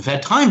 I wouldn't have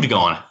had time to go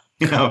on,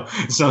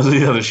 some of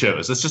the other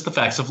shows. That's just the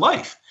facts of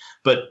life.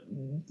 But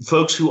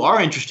folks who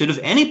are interested of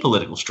any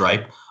political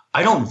stripe,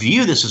 I don't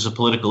view this as a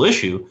political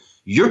issue.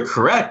 You're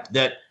correct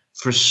that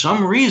for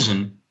some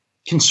reason,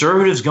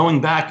 conservatives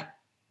going back,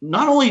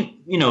 not only,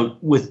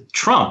 with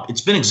Trump,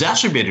 it's been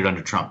exacerbated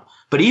under Trump,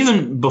 but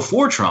even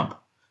before Trump,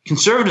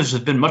 conservatives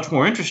have been much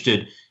more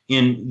interested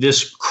in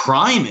this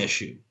crime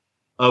issue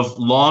of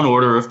law and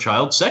order of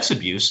child sex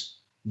abuse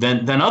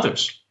than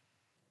others.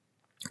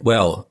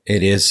 Well,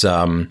 it is,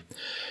 I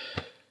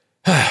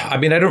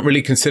don't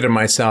really consider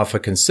myself a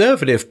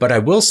conservative, but I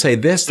will say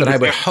this, that I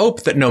would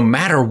hope that no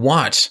matter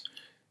what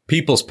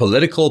people's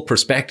political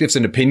perspectives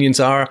and opinions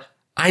are,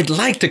 I'd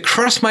like to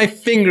cross my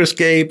fingers,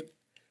 Gabe,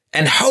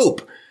 and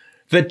hope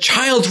that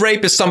child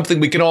rape is something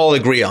we can all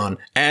agree on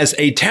as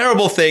a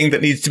terrible thing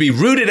that needs to be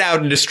rooted out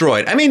and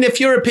destroyed. I mean,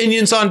 if your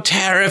opinions on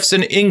tariffs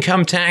and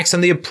income tax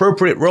and the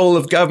appropriate role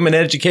of government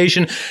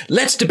education,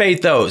 let's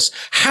debate those.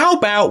 How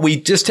about we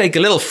just take a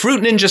little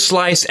fruit ninja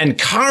slice and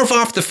carve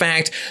off the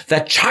fact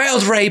that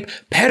child rape,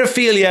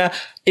 pedophilia,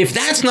 if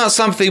that's not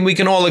something we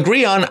can all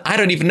agree on, I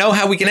don't even know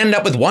how we can end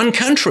up with one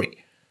country.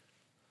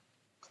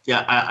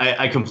 Yeah,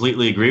 I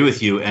completely agree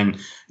with you. And,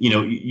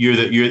 you're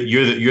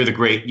the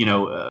great,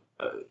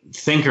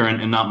 thinker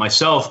and not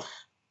myself.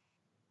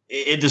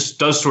 It just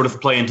does sort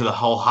of play into the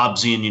whole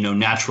Hobbesian,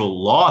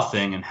 natural law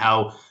thing, and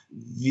how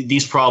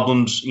these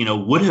problems,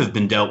 would have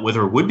been dealt with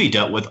or would be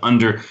dealt with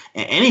under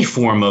any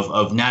form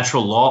of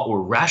natural law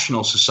or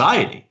rational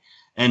society.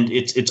 And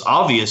it's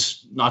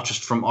obvious, not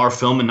just from our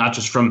film and not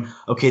just from,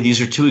 okay, these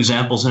are 2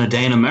 examples in a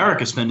day in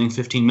America spending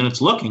 15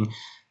 minutes looking.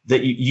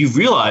 that you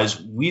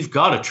realize we've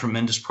got a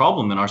tremendous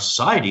problem in our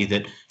society,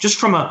 that just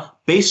from a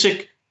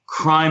basic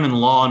crime and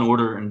law and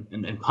order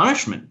and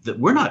punishment, that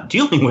we're not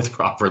dealing with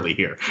properly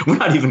here. We're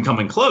not even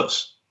coming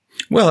close.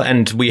 Well,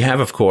 and we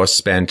have, of course,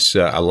 spent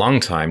a long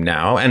time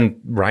now,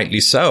 and rightly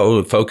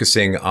so,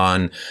 focusing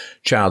on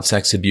child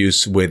sex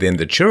abuse within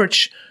the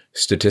church.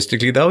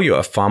 Statistically, though, you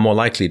are far more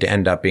likely to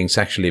end up being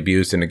sexually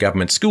abused in a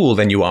government school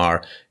than you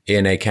are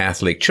in a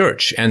Catholic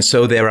church. And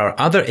so there are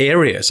other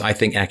areas. I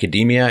think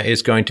academia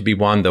is going to be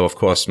one, though, of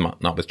course,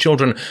 not with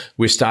children.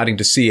 We're starting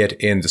to see it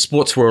in the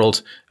sports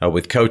world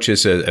with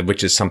coaches,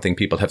 which is something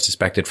people have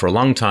suspected for a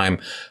long time.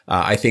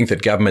 I think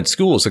that government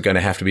schools are going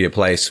to have to be a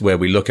place where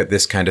we look at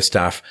this kind of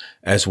stuff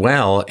as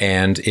well.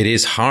 And it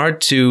is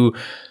hard to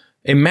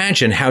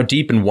imagine how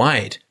deep and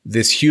wide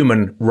this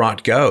human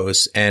rot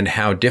goes and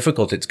how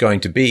difficult it's going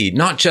to be,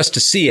 not just to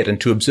see it and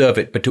to observe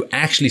it, but to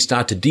actually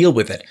start to deal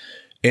with it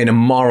in a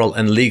moral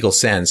and legal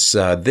sense.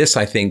 This,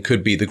 I think,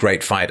 could be the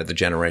great fight of the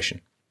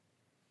generation.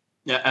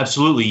 Yeah,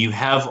 absolutely. You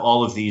have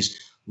all of these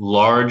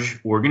large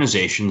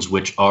organizations,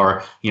 which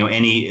are,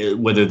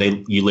 whether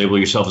you label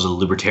yourself as a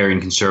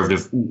libertarian,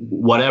 conservative,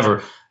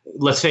 whatever,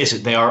 let's face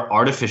it, they are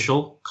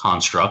artificial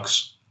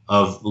constructs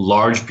of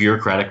large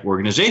bureaucratic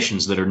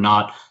organizations that are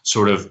not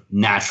sort of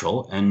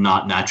natural and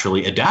not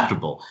naturally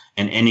adaptable.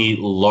 And any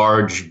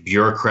large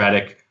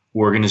bureaucratic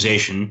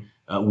organization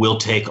will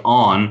take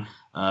on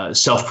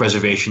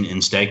self-preservation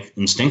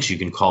instincts. You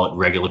can call it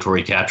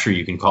regulatory capture,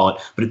 you can call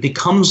it, but it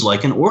becomes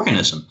like an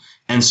organism.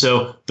 And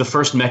so the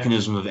first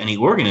mechanism of any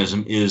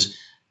organism is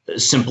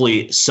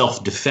simply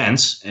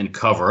self-defense and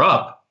cover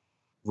up,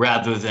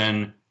 rather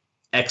than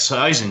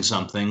excising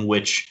something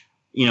which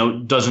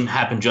doesn't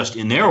happen just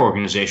in their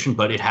organization,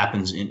 but it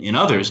happens in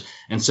others.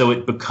 And so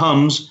it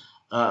becomes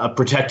a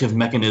protective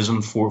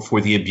mechanism for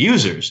the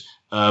abusers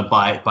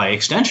by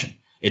extension.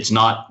 It's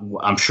not,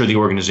 I'm sure the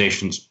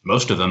organizations,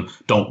 most of them,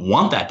 don't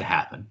want that to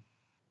happen.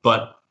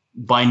 But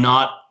by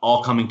not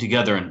all coming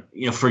together, and,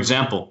 for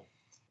example,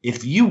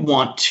 if you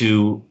want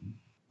to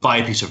buy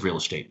a piece of real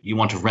estate, you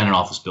want to rent an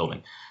office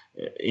building,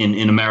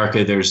 in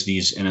America, there's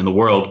these, and in the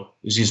world,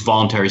 there's these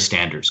voluntary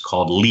standards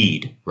called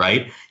LEED,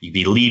 right? You'd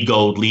be LEED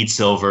Gold, LEED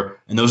Silver,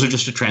 and those are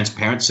just a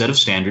transparent set of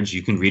standards.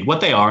 You can read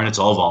what they are, and it's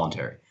all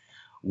voluntary.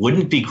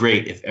 Wouldn't it be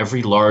great if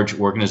every large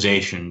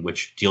organization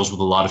which deals with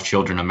a lot of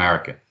children in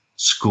America,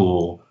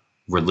 school,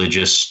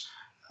 religious,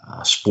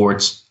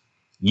 sports,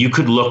 you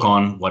could look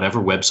on whatever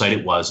website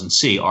it was and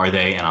see, are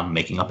they, and I'm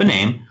making up a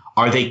name,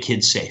 are they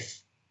kid safe?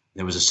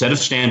 There was a set of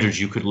standards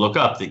you could look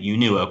up that you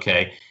knew,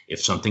 okay,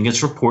 if something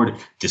gets reported,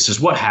 this is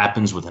what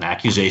happens with an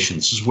accusation.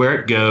 This is where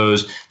it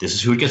goes. This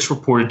is who it gets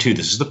reported to.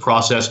 This is the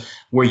process,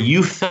 where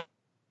you felt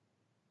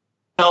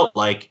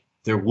like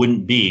there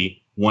wouldn't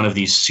be one of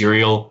these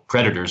serial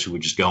predators who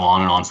would just go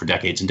on and on for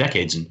decades and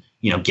decades and,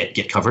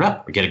 get covered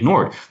up or get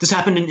ignored. This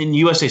happened in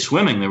USA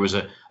Swimming. There was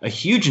a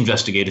huge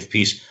investigative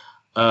piece,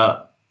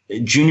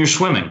 junior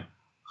swimming,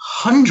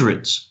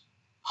 hundreds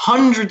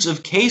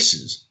of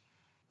cases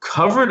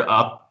covered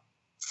up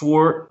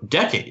for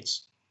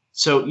decades.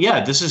 So,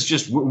 yeah, this is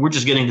just, we're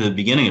just getting to the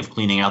beginning of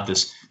cleaning out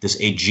this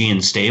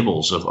Aegean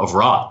stables of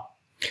rot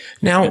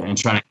now, and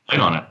trying to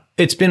fight on it.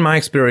 It's been my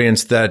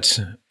experience that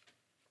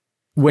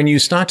when you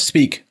start to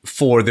speak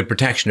for the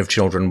protection of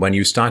children, when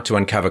you start to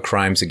uncover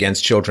crimes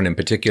against children in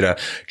particular,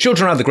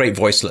 children are the great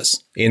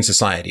voiceless in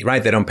society,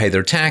 right? They don't pay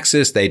their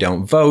taxes, they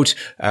don't vote,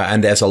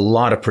 and there's a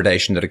lot of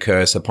predation that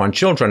occurs upon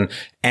children.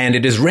 And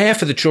it is rare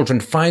for the children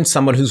to find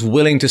someone who's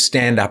willing to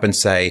stand up and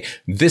say,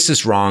 this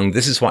is wrong,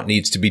 this is what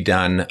needs to be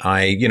done.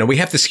 We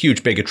have this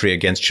huge bigotry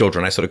against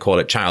children. I sort of call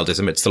it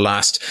childism. It's the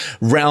last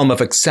realm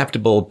of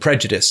acceptable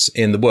prejudice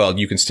in the world.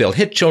 You can still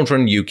hit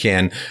children, you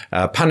can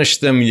punish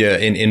them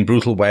in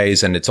brutal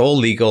ways, and it's all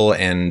legal,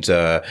 and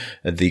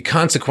the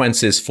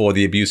consequences for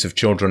the abuse of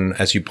children,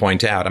 as you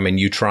point out, I mean,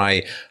 you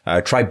try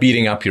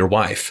beating up your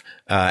wife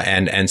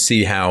and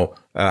see how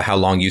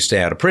long you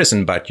stay out of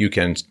prison, but you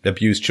can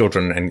abuse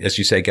children and, as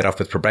you say, get off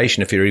with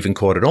probation if you're even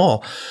caught at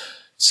all.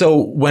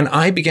 So when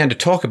I began to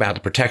talk about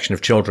the protection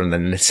of children, the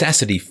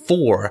necessity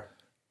for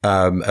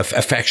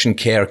affection,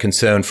 care,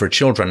 concern for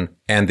children,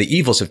 and the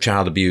evils of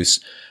child abuse,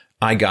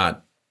 I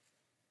got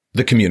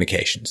the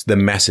communications, the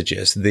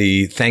messages,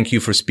 the thank you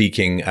for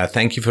speaking,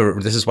 thank you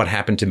for this is what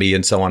happened to me,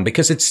 and so on,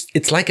 because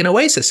it's like an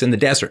oasis in the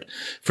desert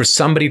for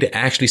somebody to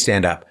actually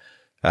stand up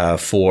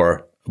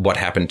for what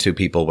happened to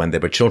people when they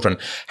were children.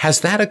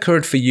 Has that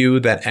occurred for you,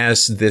 that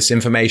as this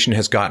information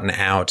has gotten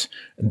out,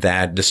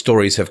 that the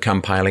stories have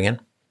come piling in?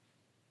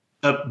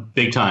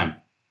 Big time.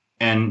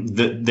 And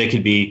they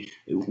could be,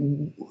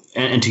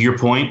 and to your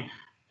point,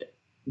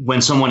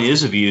 when someone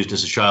is abused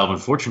as a child,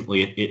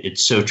 unfortunately,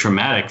 it's so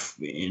traumatic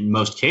in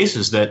most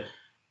cases that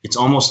it's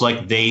almost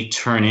like they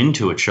turn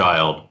into a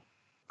child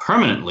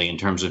permanently in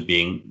terms of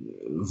being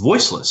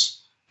voiceless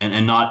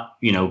and not,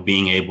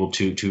 being able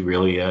to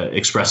really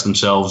express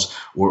themselves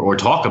or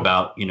talk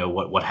about,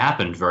 what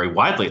happened very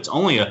widely. It's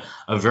only a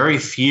very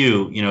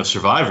few,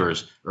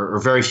 survivors or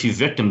very few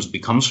victims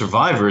become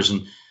survivors.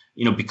 And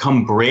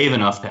become brave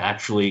enough to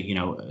actually,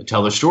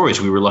 tell their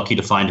stories. We were lucky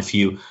to find a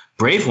few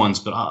brave ones,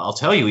 but I'll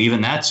tell you,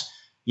 even that's,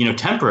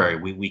 temporary.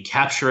 We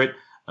capture it.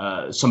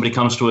 Somebody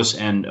comes to us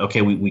and,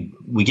 okay,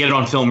 we get it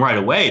on film right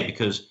away,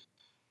 because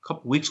a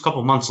couple weeks,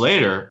 couple months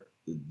later,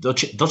 they'll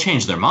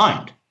change their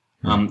mind.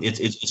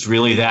 It's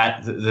really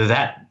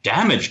that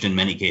damaged in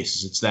many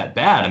cases. It's that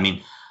bad. I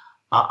mean,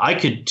 I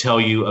could tell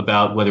you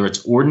about whether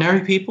it's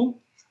ordinary people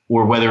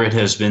or whether it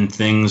has been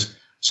things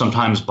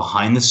sometimes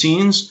behind the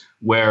scenes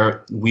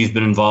where we've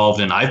been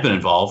involved, and I've been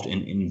involved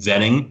in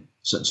vetting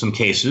some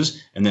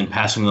cases and then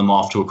passing them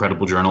off to a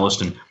credible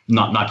journalist and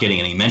not getting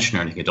any mention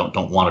or anything.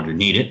 Don't want it or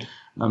need it.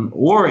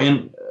 Or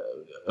in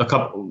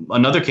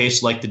another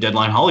case like the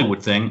Deadline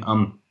Hollywood thing,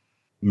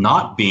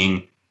 not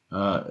being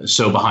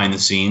so behind the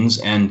scenes.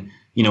 And,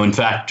 in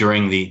fact,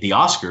 during the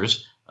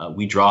Oscars,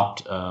 we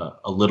dropped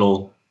a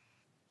little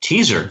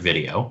teaser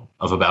video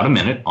of about a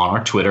minute on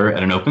our Twitter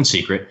at an open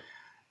secret,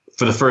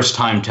 for the first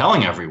time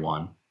telling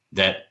everyone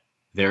that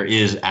there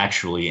is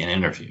actually an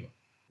interview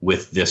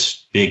with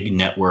this big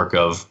network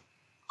of,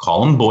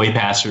 call them boy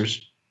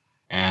passers.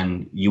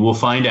 And you will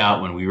find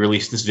out when we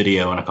release this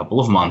video in a couple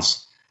of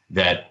months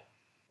that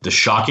the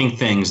shocking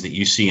things that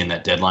you see in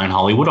that Deadline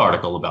Hollywood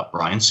article about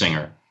Bryan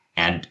Singer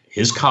and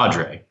his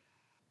cadre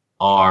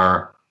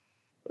are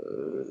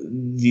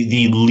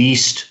the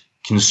least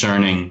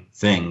concerning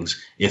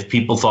things. If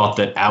people thought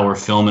that our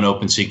film and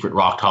open secret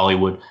rocked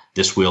Hollywood,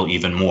 this will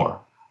even more.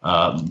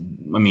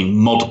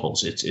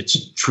 Multiples.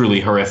 It's truly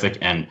horrific,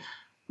 and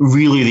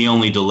really the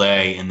only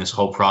delay in this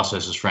whole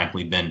process has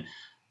frankly been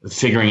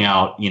figuring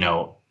out,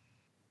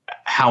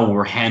 how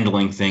we're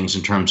handling things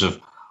in terms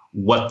of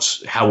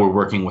how we're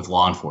working with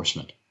law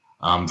enforcement,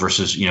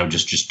 versus,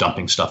 just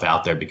dumping stuff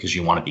out there because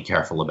you want to be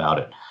careful about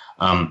it.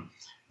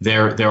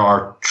 There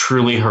are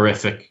truly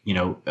horrific,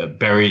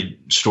 buried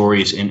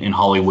stories in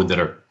Hollywood that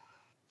are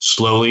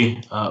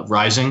slowly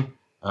rising,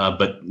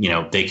 but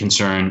they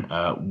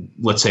concern,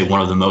 let's say,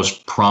 one of the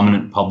most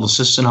prominent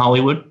publicists in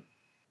Hollywood.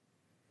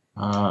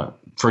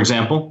 For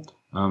example,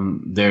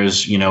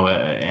 there's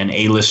an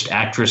A-list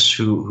actress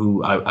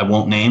who I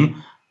won't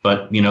name,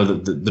 but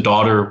the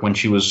daughter, when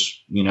she was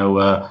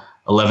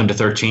 11 to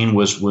 13,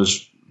 was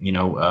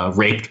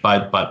raped by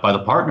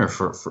the partner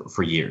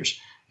for years.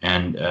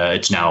 And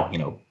it's now,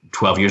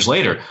 12 years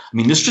later. I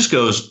mean, this just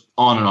goes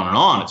on and on and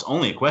on. It's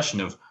only a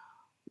question of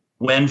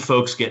when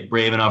folks get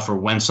brave enough, or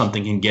when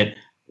something can get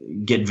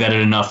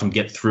vetted enough and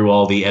get through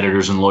all the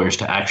editors and lawyers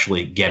to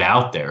actually get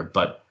out there.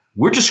 But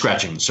we're just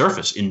scratching the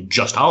surface in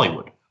just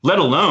Hollywood, let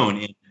alone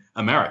in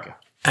America.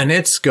 And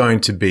it's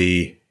going to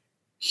be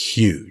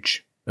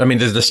huge. I mean,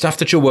 the stuff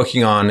that you're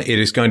working on, it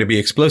is going to be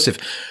explosive.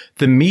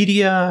 The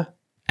media,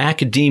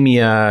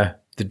 academia,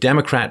 the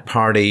Democrat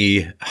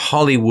Party,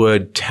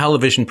 Hollywood,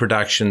 television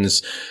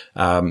productions,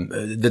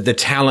 the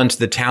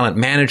talent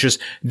managers,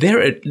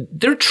 there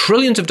are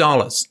trillions of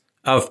dollars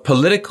of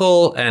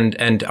political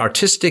and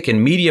artistic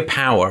and media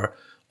power,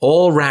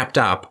 all wrapped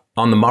up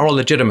on the moral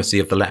legitimacy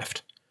of the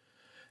left.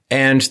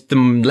 And the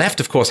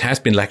left, of course, has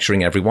been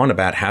lecturing everyone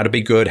about how to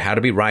be good, how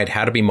to be right,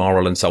 how to be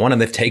moral, and so on.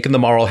 And they've taken the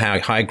moral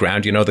high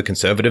ground. The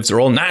conservatives are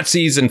all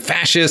Nazis and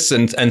fascists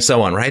and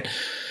so on, right?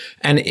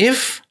 And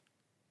if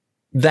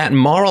that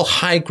moral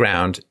high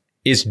ground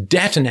is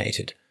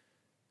detonated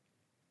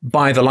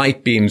by the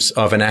light beams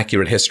of an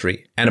accurate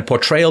history and a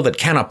portrayal that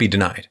cannot be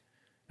denied,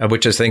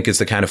 which I think is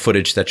the kind of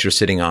footage that you're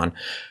sitting on,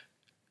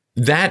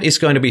 that is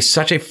going to be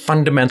such a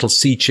fundamental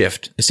sea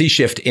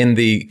shift in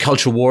the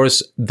culture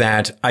wars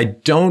that I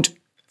don't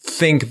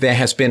think there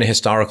has been a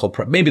historical,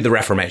 maybe the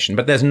Reformation,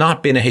 but there's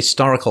not been a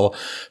historical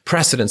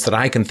precedence that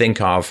I can think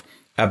of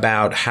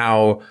about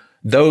how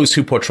those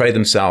who portray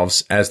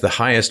themselves as the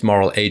highest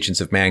moral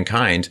agents of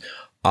mankind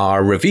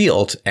are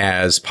revealed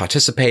as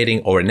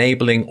participating or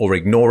enabling or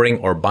ignoring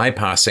or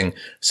bypassing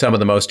some of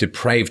the most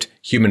depraved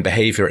human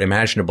behavior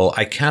imaginable.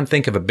 I can't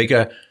think of a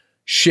bigger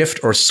shift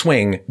or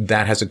swing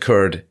that has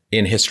occurred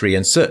in history,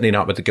 and certainly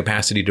not with the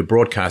capacity to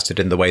broadcast it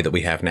in the way that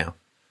we have now.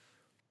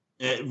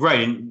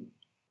 Right. And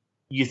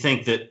you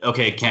think that,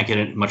 okay, it can't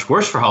get much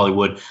worse for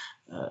Hollywood.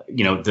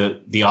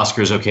 The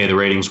Oscars, okay, the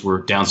ratings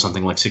were down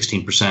something like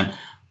 16%.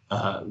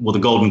 The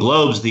Golden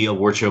Globes, the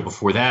award show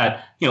before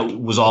that,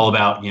 was all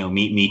about,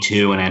 Me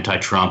Too and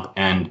anti-Trump.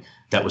 And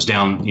that was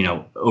down,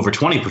 over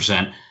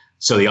 20%.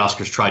 So the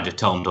Oscars tried to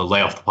tell them to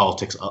lay off the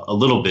politics a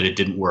little bit. It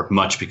didn't work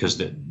much because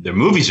their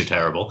movies are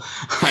terrible.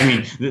 I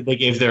mean, they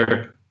gave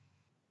their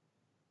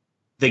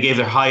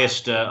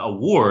highest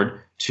award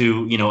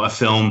to, a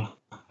film,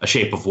 A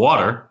Shape of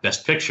Water,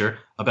 Best Picture,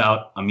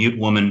 about a mute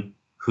woman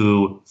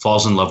who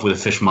falls in love with a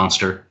fish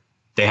monster.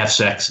 They have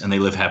sex and they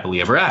live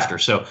happily ever after.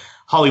 So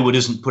Hollywood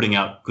isn't putting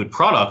out good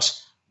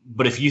products.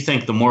 But if you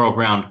think the moral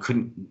ground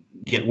couldn't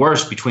get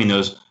worse between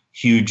those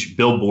huge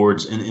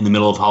billboards in the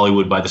middle of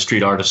Hollywood by the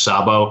street artist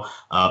Sabo,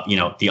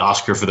 the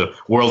Oscar for the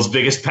world's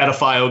biggest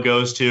pedophile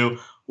goes to,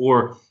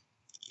 or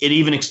it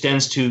even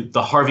extends to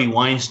the Harvey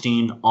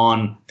Weinstein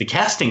on the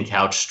casting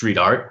couch street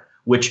art,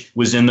 which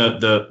was in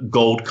the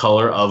gold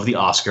color of the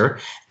Oscar.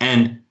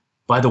 And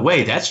By the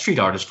way, that street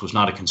artist was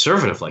not a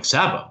conservative like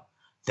Sabo.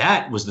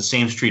 That was the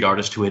same street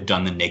artist who had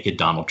done the naked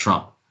Donald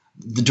Trump.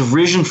 The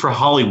derision for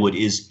Hollywood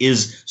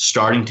is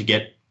starting to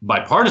get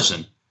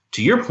bipartisan.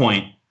 To your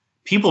point,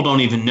 people don't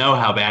even know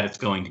how bad it's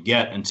going to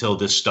get until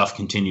this stuff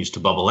continues to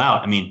bubble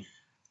out. I mean,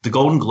 the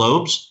Golden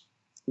Globes,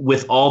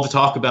 with all the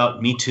talk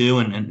about Me Too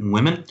and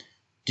women,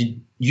 did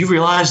you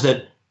realize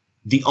that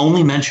the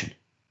only mention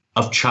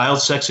of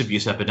child sex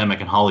abuse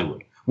epidemic in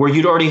Hollywood, where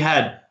you'd already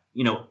had,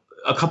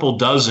 a couple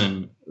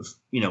dozen,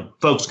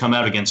 folks come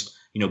out against,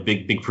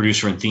 big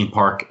producer and theme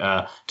park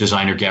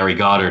designer Gary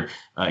Goddard,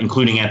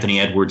 including Anthony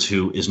Edwards,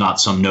 who is not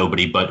some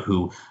nobody, but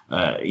who,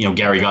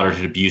 Gary Goddard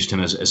had abused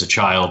him as a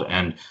child,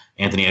 and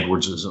Anthony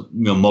Edwards was a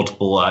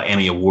multiple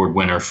Emmy Award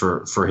winner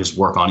for his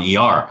work on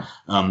ER.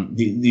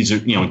 These are,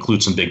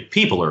 include some big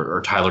people,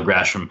 or Tyler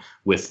Grasham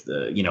with,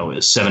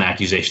 7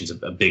 accusations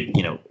of a big,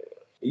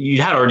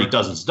 you had already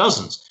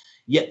dozens.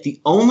 Yet the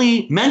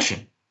only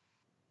mention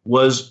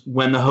was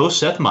when the host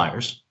Seth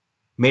Meyers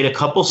made a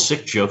couple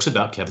sick jokes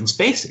about Kevin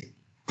Spacey.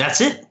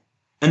 That's it.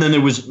 And then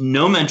there was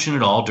no mention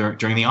at all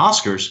during the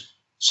Oscars.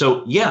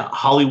 So yeah,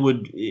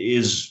 Hollywood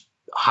is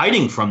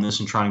hiding from this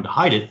and trying to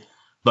hide it,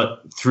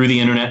 but through the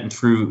internet and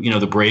through,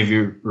 the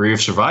bravery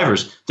of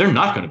survivors, they're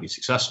not going to be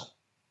successful.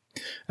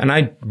 And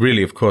I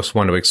really, of course,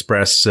 want to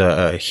express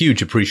a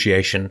huge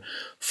appreciation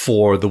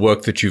for the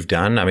work that you've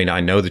done. I mean,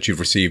 I know that you've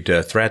received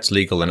threats,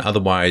 legal and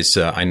otherwise.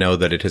 I know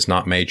that it has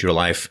not made your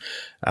life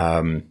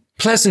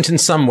pleasant in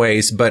some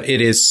ways, but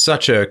it is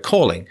such a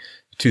calling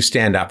to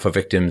stand up for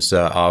victims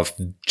of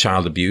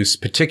child abuse,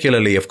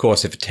 particularly, of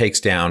course, if it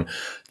takes down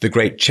the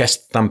great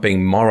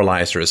chest-thumping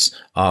moralizers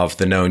of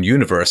the known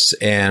universe.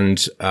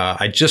 And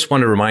I just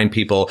want to remind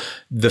people,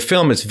 the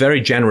film is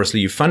very generously,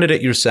 you funded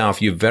it yourself,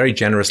 you very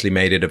generously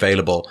made it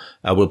available.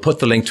 We'll put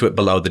the link to it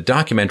below. The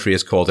documentary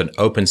is called An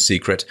Open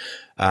Secret,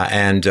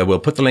 and we'll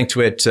put the link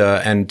to it.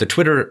 And the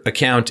Twitter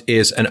account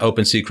is An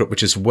Open Secret,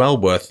 which is well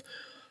worth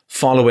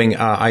following.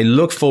 I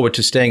look forward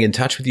to staying in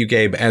touch with you,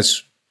 Gabe,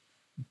 as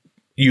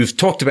you've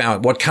talked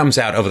about what comes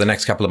out over the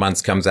next couple of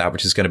months comes out,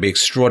 which is going to be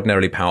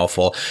extraordinarily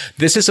powerful.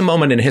 This is a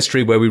moment in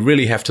history where we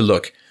really have to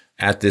look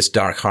at this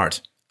dark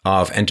heart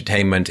of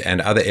entertainment and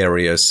other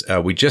areas.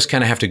 We just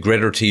kind of have to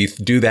grit our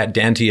teeth, do that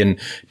Dantean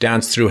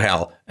dance through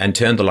hell and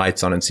turn the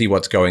lights on and see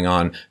what's going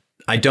on.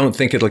 I don't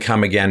think it'll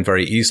come again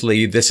very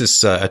easily. This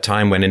is a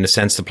time when, in a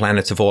sense, the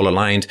planets have all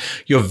aligned.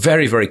 You're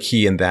very, very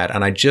key in that.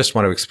 And I just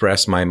want to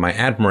express my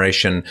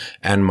admiration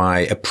and my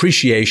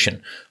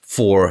appreciation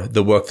for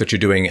the work that you're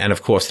doing. And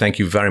of course, thank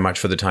you very much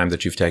for the time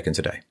that you've taken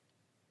today.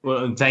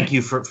 Well, thank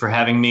you for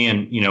having me.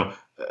 And,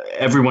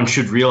 everyone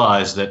should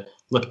realize that,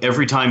 look,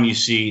 every time you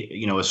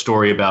see, a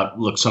story about,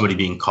 somebody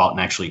being caught and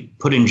actually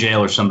put in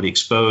jail or somebody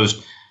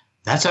exposed,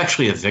 that's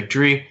actually a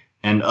victory.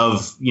 And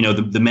of,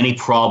 the many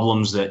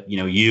problems that,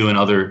 you and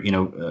other,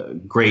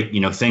 great,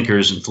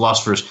 thinkers and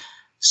philosophers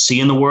see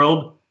in the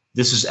world,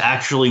 this is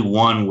actually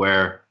one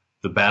where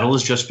the battle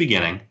is just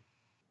beginning.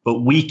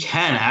 But we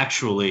can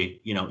actually,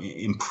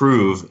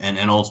 improve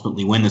and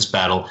ultimately win this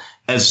battle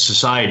as a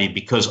society,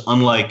 because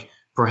unlike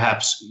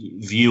perhaps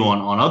view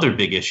on other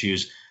big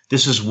issues,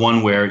 this is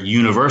one where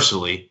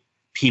universally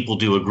people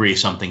do agree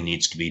something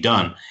needs to be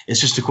done.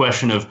 It's just a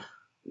question of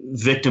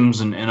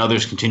victims and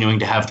others continuing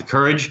to have the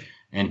courage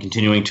and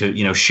continuing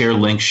to, share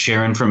links,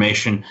 share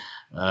information,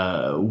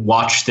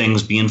 watch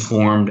things, be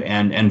informed,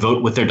 and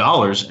vote with their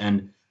dollars.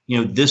 And,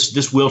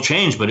 this will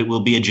change, but it will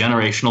be a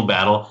generational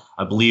battle.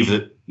 I believe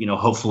that,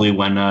 hopefully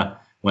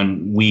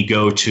when we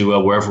go to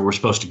wherever we're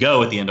supposed to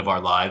go at the end of our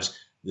lives,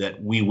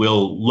 that we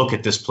will look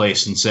at this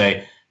place and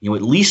say,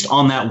 at least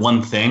on that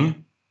one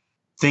thing,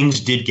 things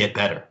did get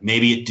better.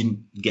 Maybe it didn't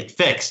get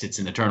fixed. It's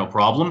an eternal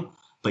problem.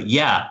 But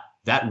yeah,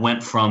 that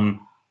went from,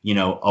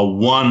 a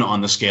 1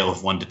 on the scale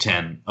of 1 to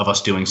 10 of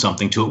us doing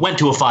something to it went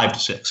to a 5 to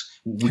 6.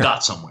 We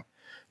got somewhere.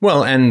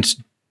 Well, and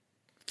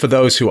for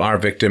those who are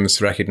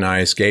victims,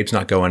 recognize Gabe's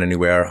not going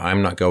anywhere.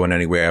 I'm not going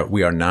anywhere.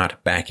 We are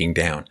not backing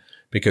down,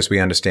 because we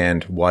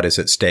understand what is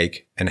at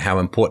stake and how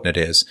important it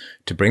is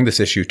to bring this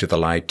issue to the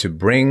light, to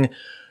bring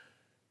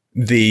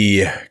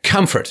the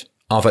comfort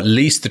of at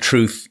least the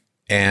truth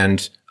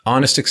and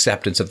honest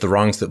acceptance of the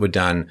wrongs that were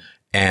done,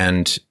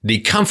 and the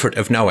comfort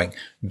of knowing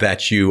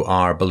that you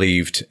are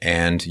believed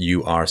and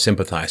you are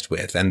sympathized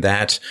with, and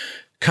that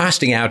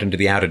casting out into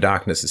the outer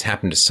darkness has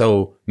happened to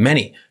so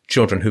many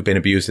children who've been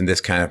abused in this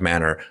kind of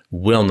manner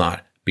will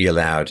not be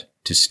allowed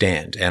to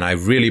stand. And I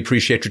really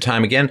appreciate your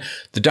time again.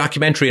 The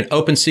documentary, An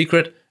Open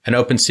Secret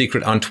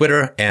on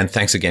Twitter. And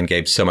thanks again,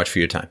 Gabe, so much for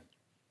your time.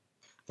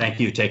 Thank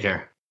you. Take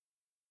care.